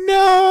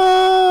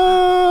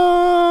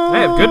 No! I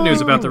have good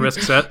news about the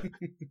risk set.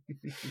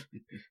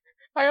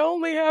 I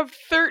only have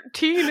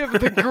 13 of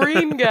the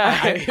green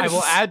guys. I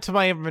will add to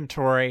my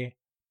inventory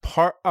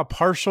a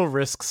partial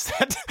risk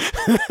set.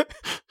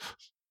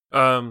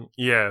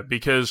 Yeah,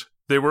 because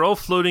they were all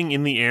floating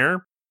in the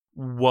air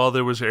while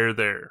there was air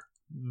there.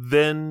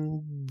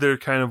 Then there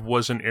kind of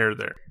wasn't air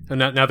there. And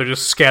now they're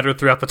just scattered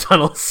throughout the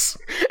tunnels.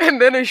 And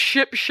then a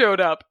ship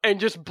showed up and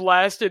just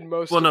blasted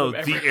most of them.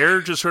 The air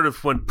just sort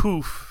of went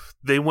poof.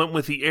 They went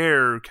with the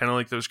air, kind of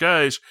like those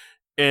guys.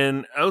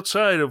 And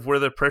outside of where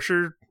the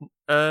pressure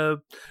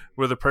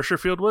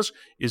field was,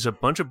 is a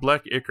bunch of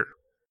black ichor.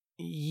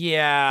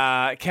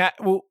 Yeah,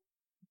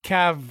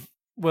 Cav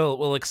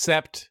will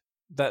accept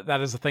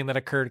that is a thing that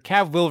occurred.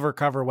 Cav will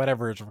recover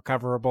whatever is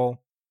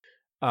recoverable.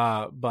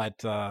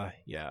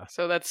 Yeah.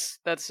 So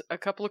that's a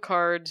couple of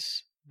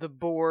cards, the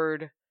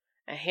board,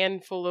 a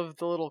handful of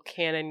the little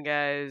cannon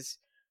guys,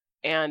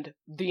 and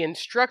the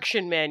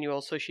instruction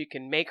manual so she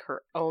can make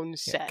her own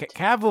set.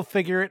 Cav will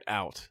figure it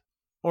out,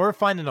 or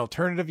find an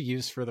alternative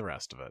use for the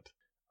rest of it.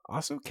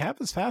 Also,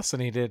 Cav is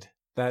fascinated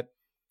that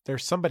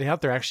there's somebody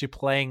out there actually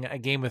playing a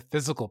game with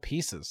physical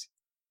pieces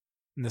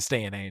in this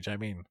day and age. I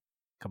mean,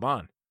 come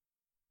on.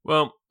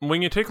 Well,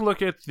 when you take a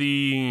look at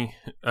the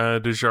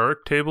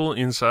Dejarik table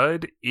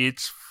inside,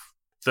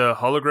 the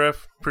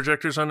holograph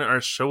projectors on it are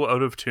so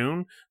out of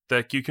tune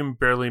that you can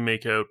barely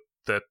make out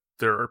that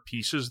there are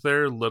pieces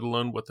there, let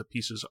alone what the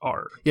pieces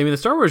are. Yeah, I mean, the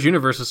Star Wars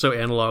universe is so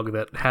analog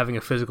that having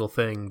a physical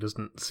thing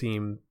doesn't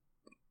seem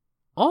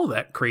all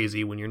that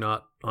crazy when you're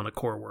not on a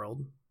core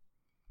world.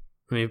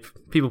 I mean,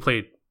 people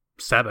play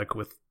Sabacc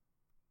with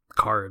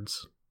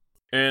cards.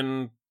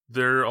 And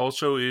there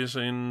also is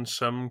in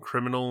some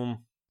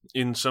criminal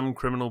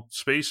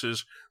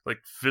spaces, like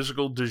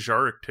physical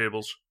Dejarik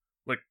tables,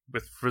 like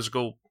with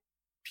physical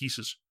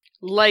pieces.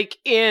 Like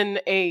in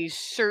a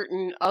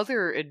certain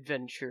other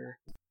adventure.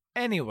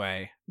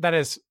 Anyway, that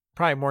is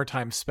probably more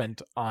time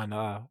spent on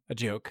a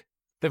joke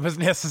than was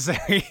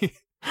necessary.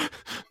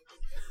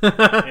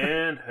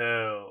 And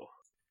hell.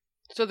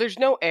 So there's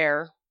no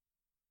air.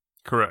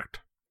 Correct.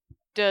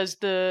 Does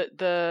the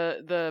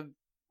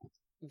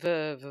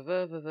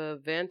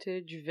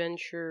Vantage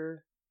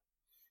Venture,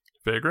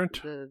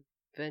 Vagrant? the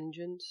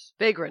Vengeance?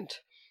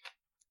 Vagrant.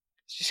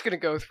 It's just gonna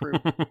go through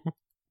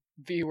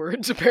V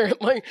words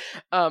apparently.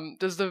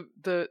 Does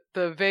the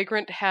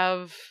Vagrant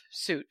have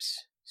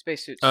suits?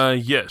 Spacesuits?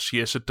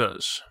 Yes, it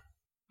does.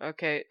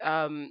 Okay.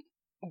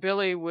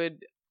 Billy would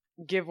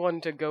give one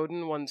to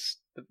Godin once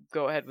the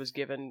go-ahead was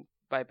given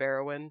by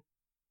Barrowin,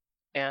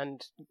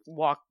 and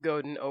walk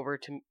Godin over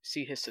to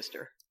see his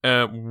sister.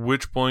 At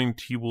which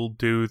point he will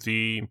do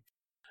the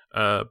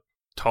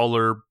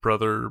taller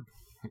brother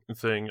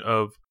thing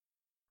of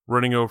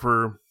running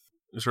over,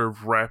 sort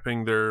of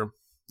wrapping their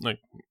like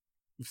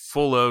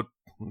full out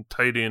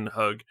tight in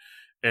hug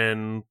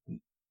and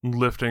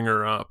lifting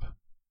her up,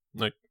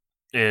 like,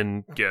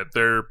 and yeah,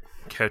 they're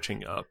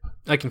catching up.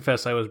 I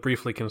confess I was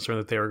briefly concerned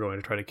that they were going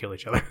to try to kill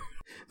each other.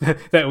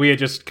 That we had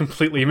just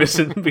completely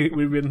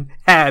we've been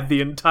had the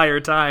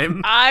entire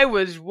time. I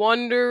was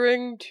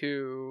wondering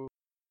too.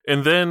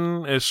 And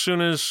then, as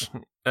soon as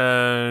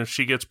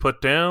she gets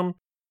put down,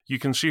 you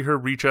can see her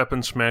reach up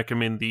and smack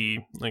him in the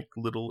like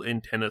little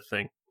antenna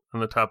thing on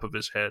the top of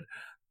his head,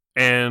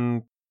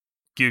 and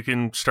you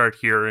can start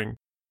hearing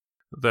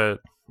that.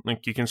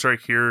 Like you can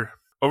start hear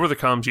over the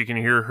comms. You can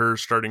hear her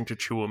starting to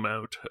chew him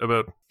out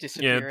about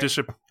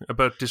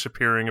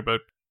disappearing,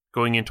 about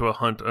going into a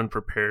hunt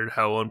unprepared,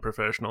 how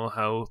unprofessional,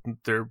 how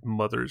their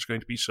mother is going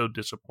to be so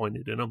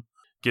disappointed in him,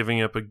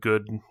 giving up a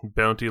good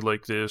bounty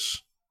like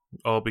this,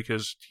 all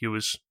because he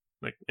was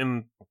like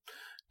in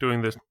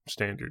doing the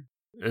standard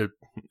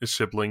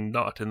sibling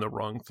not in the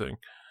wrong thing.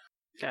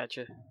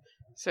 Gotcha.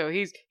 So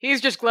he's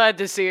just glad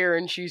to see her,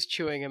 and she's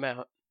chewing him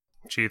out.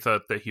 She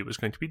thought that he was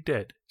going to be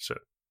dead. So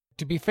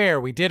To be fair,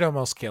 we did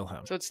almost kill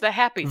him. So it's the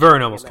happy.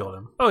 Vern almost killed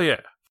him. oh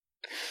yeah.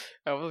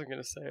 I wasn't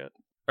gonna say it.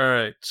 All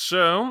right.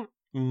 So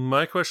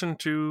my question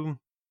to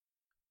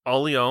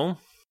all y'all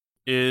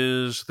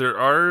is: there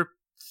are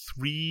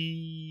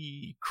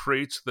 3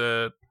 crates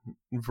that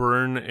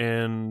Vern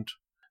and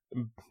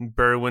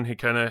Barrowin had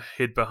kind of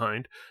hid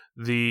behind.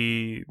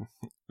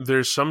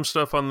 There's some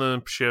stuff on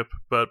the ship,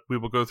 but we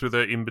will go through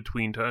that in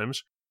between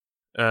times.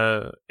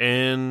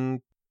 And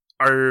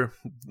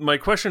my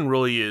question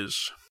really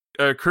is: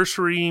 a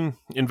cursory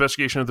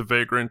investigation of the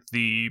Vagrant,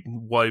 the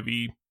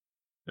YV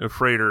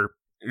freighter,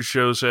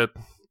 shows that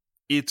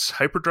its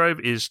hyperdrive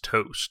is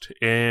toast,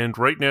 and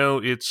right now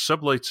its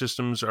sublight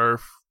systems are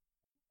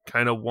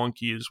kind of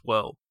wonky as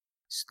well.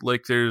 It's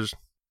like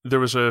there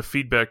was a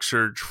feedback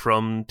surge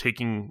from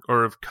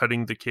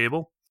cutting the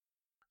cable,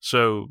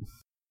 so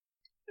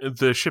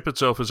the ship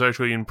itself is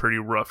actually in pretty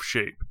rough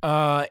shape.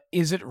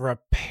 Is it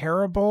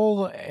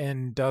repairable,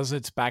 and does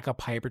its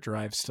backup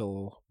hyperdrive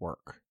still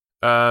work?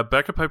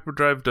 Backup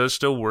hyperdrive does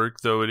still work,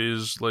 though it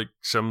is like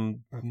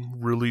some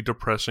really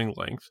depressing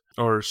length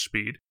or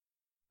speed.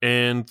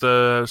 And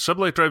the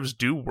sublight drives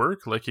do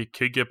work, like it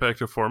could get back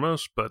to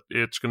Foremost, but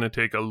it's going to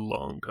take a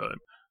long time.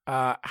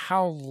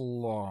 How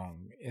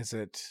long is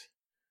it?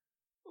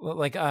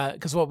 Like,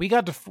 because what we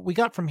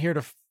got from here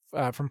to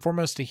from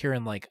Foremost to here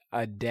in like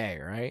a day,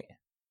 right?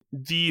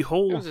 The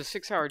whole It was a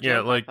 6-hour jump. yeah,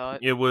 like I thought.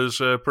 it was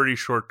a pretty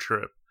short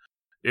trip.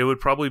 It would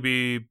probably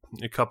be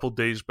a couple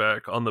days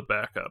back on the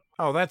backup.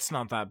 Oh, that's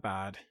not that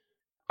bad.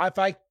 If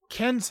I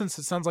can, since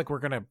it sounds like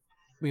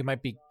we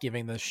might be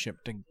giving this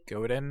ship to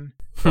Godin,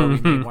 or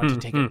we may want to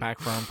take it back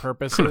for our own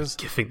purposes.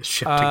 Giving the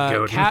ship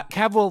to Godin.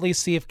 Cav will at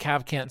least see if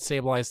Cav can't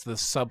stabilize the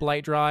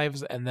sublight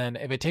drives, and then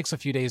if it takes a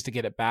few days to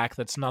get it back,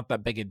 that's not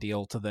that big a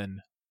deal to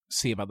then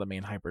see about the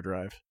main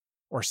hyperdrive.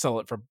 Or sell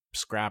it for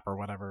scrap or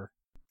whatever.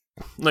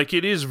 Like,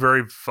 it is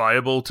very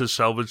viable to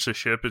salvage the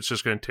ship, it's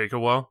just going to take a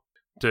while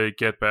to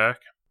get back.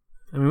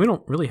 I mean, we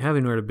don't really have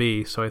anywhere to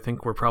be, so I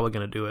think we're probably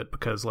going to do it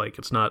because, like,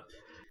 it's not.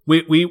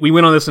 We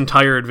went on this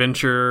entire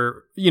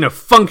adventure,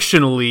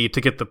 functionally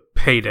to get the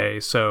payday.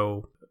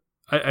 So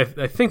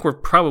I think we're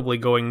probably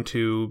going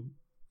to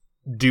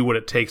do what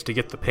it takes to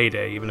get the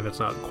payday, even if it's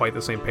not quite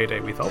the same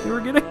payday we thought we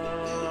were getting.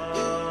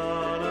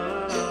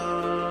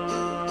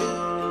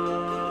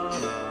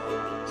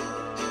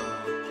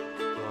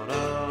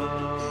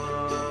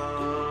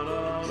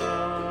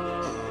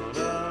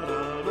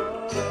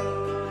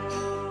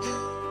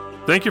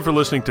 Thank you for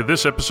listening to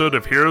this episode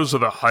of Heroes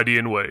of the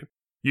Hydian Way.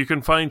 You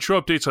can find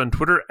show updates on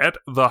Twitter at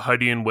The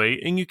Hydian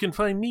Way, and you can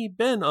find me,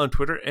 Ben, on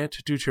Twitter at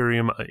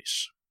Deuterium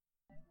Ice.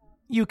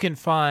 You can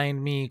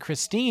find me,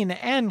 Christine,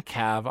 and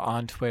Cav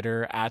on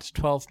Twitter at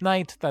 12th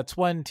Night. That's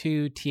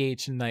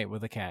 12th Night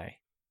with a K.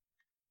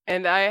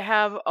 And I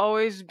have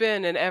always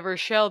been and ever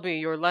shall be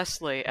your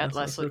Leslie at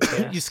Leslie.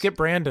 You skip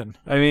Brandon.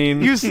 I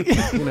mean, You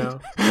know.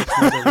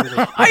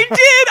 I did!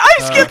 I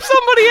skipped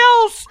somebody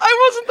else!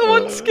 I wasn't the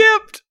one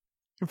skipped!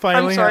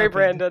 Finally I'm sorry, happened.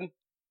 Brandon.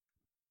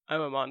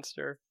 I'm a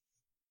monster.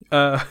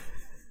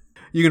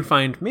 You can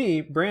find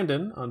me,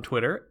 Brandon, on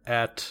Twitter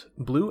at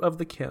Blue of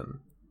the Kin.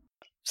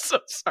 So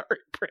sorry,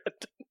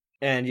 Brandon.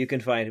 And you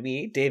can find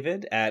me,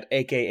 David, at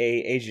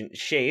AKA Agent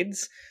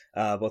Shades,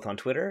 both on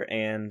Twitter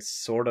and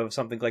sort of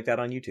something like that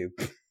on YouTube.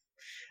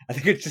 I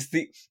think it's just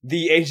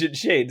the Agent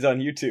Shades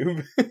on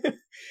YouTube.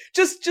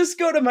 just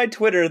go to my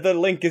Twitter. The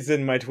link is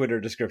in my Twitter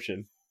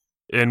description.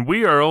 And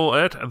we are all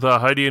at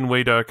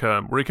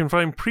theheidiandway.com, where you can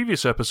find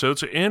previous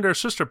episodes and our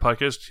sister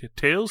podcast,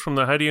 Tales from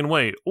the Heidi and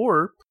Way,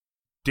 or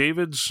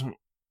David's,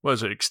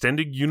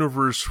 extended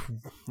universe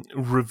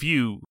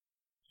review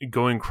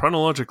going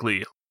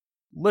chronologically,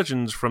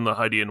 Legends from the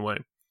Heidi and Way.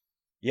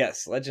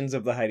 Yes, Legends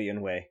of the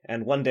Heidian Way.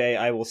 And one day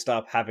I will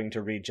stop having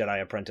to read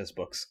Jedi Apprentice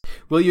books.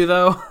 Will you,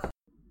 though?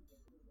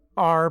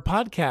 Our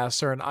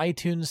podcasts are on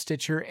iTunes,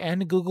 Stitcher,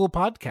 and Google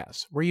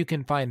Podcasts, where you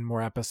can find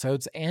more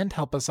episodes and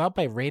help us out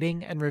by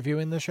rating and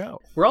reviewing the show.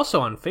 We're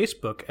also on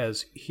Facebook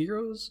as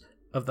Heroes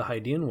of the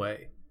Heidian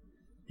Way.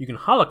 You can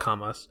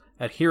holocom us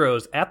at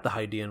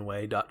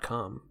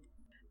heroesattheheidianway.com.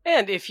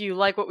 And if you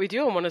like what we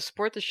do and want to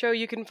support the show,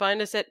 you can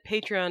find us at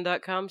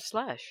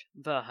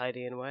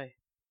patreon.com/theheidianway.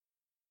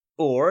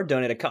 Or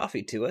donate a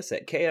coffee to us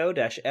at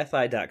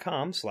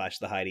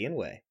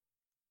ko-fi.com/theheidianway.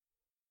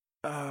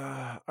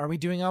 Are we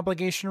doing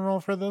obligation roll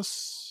for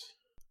this?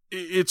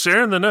 It's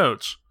there in the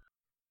notes.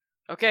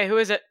 Okay, who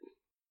is it?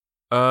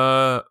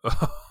 That.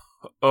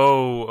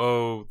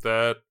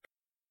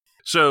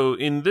 So,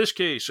 in this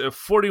case,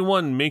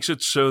 41 makes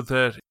it so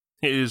that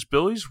it is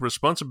Billy's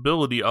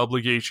responsibility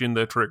obligation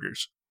that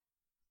triggers.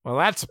 Well,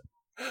 that's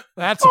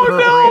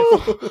appropriate. No!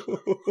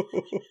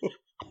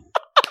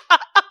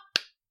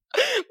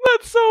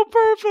 That's so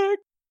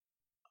perfect.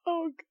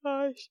 Oh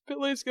gosh,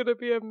 Billy's gonna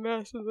be a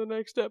mess in the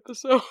next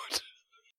episode.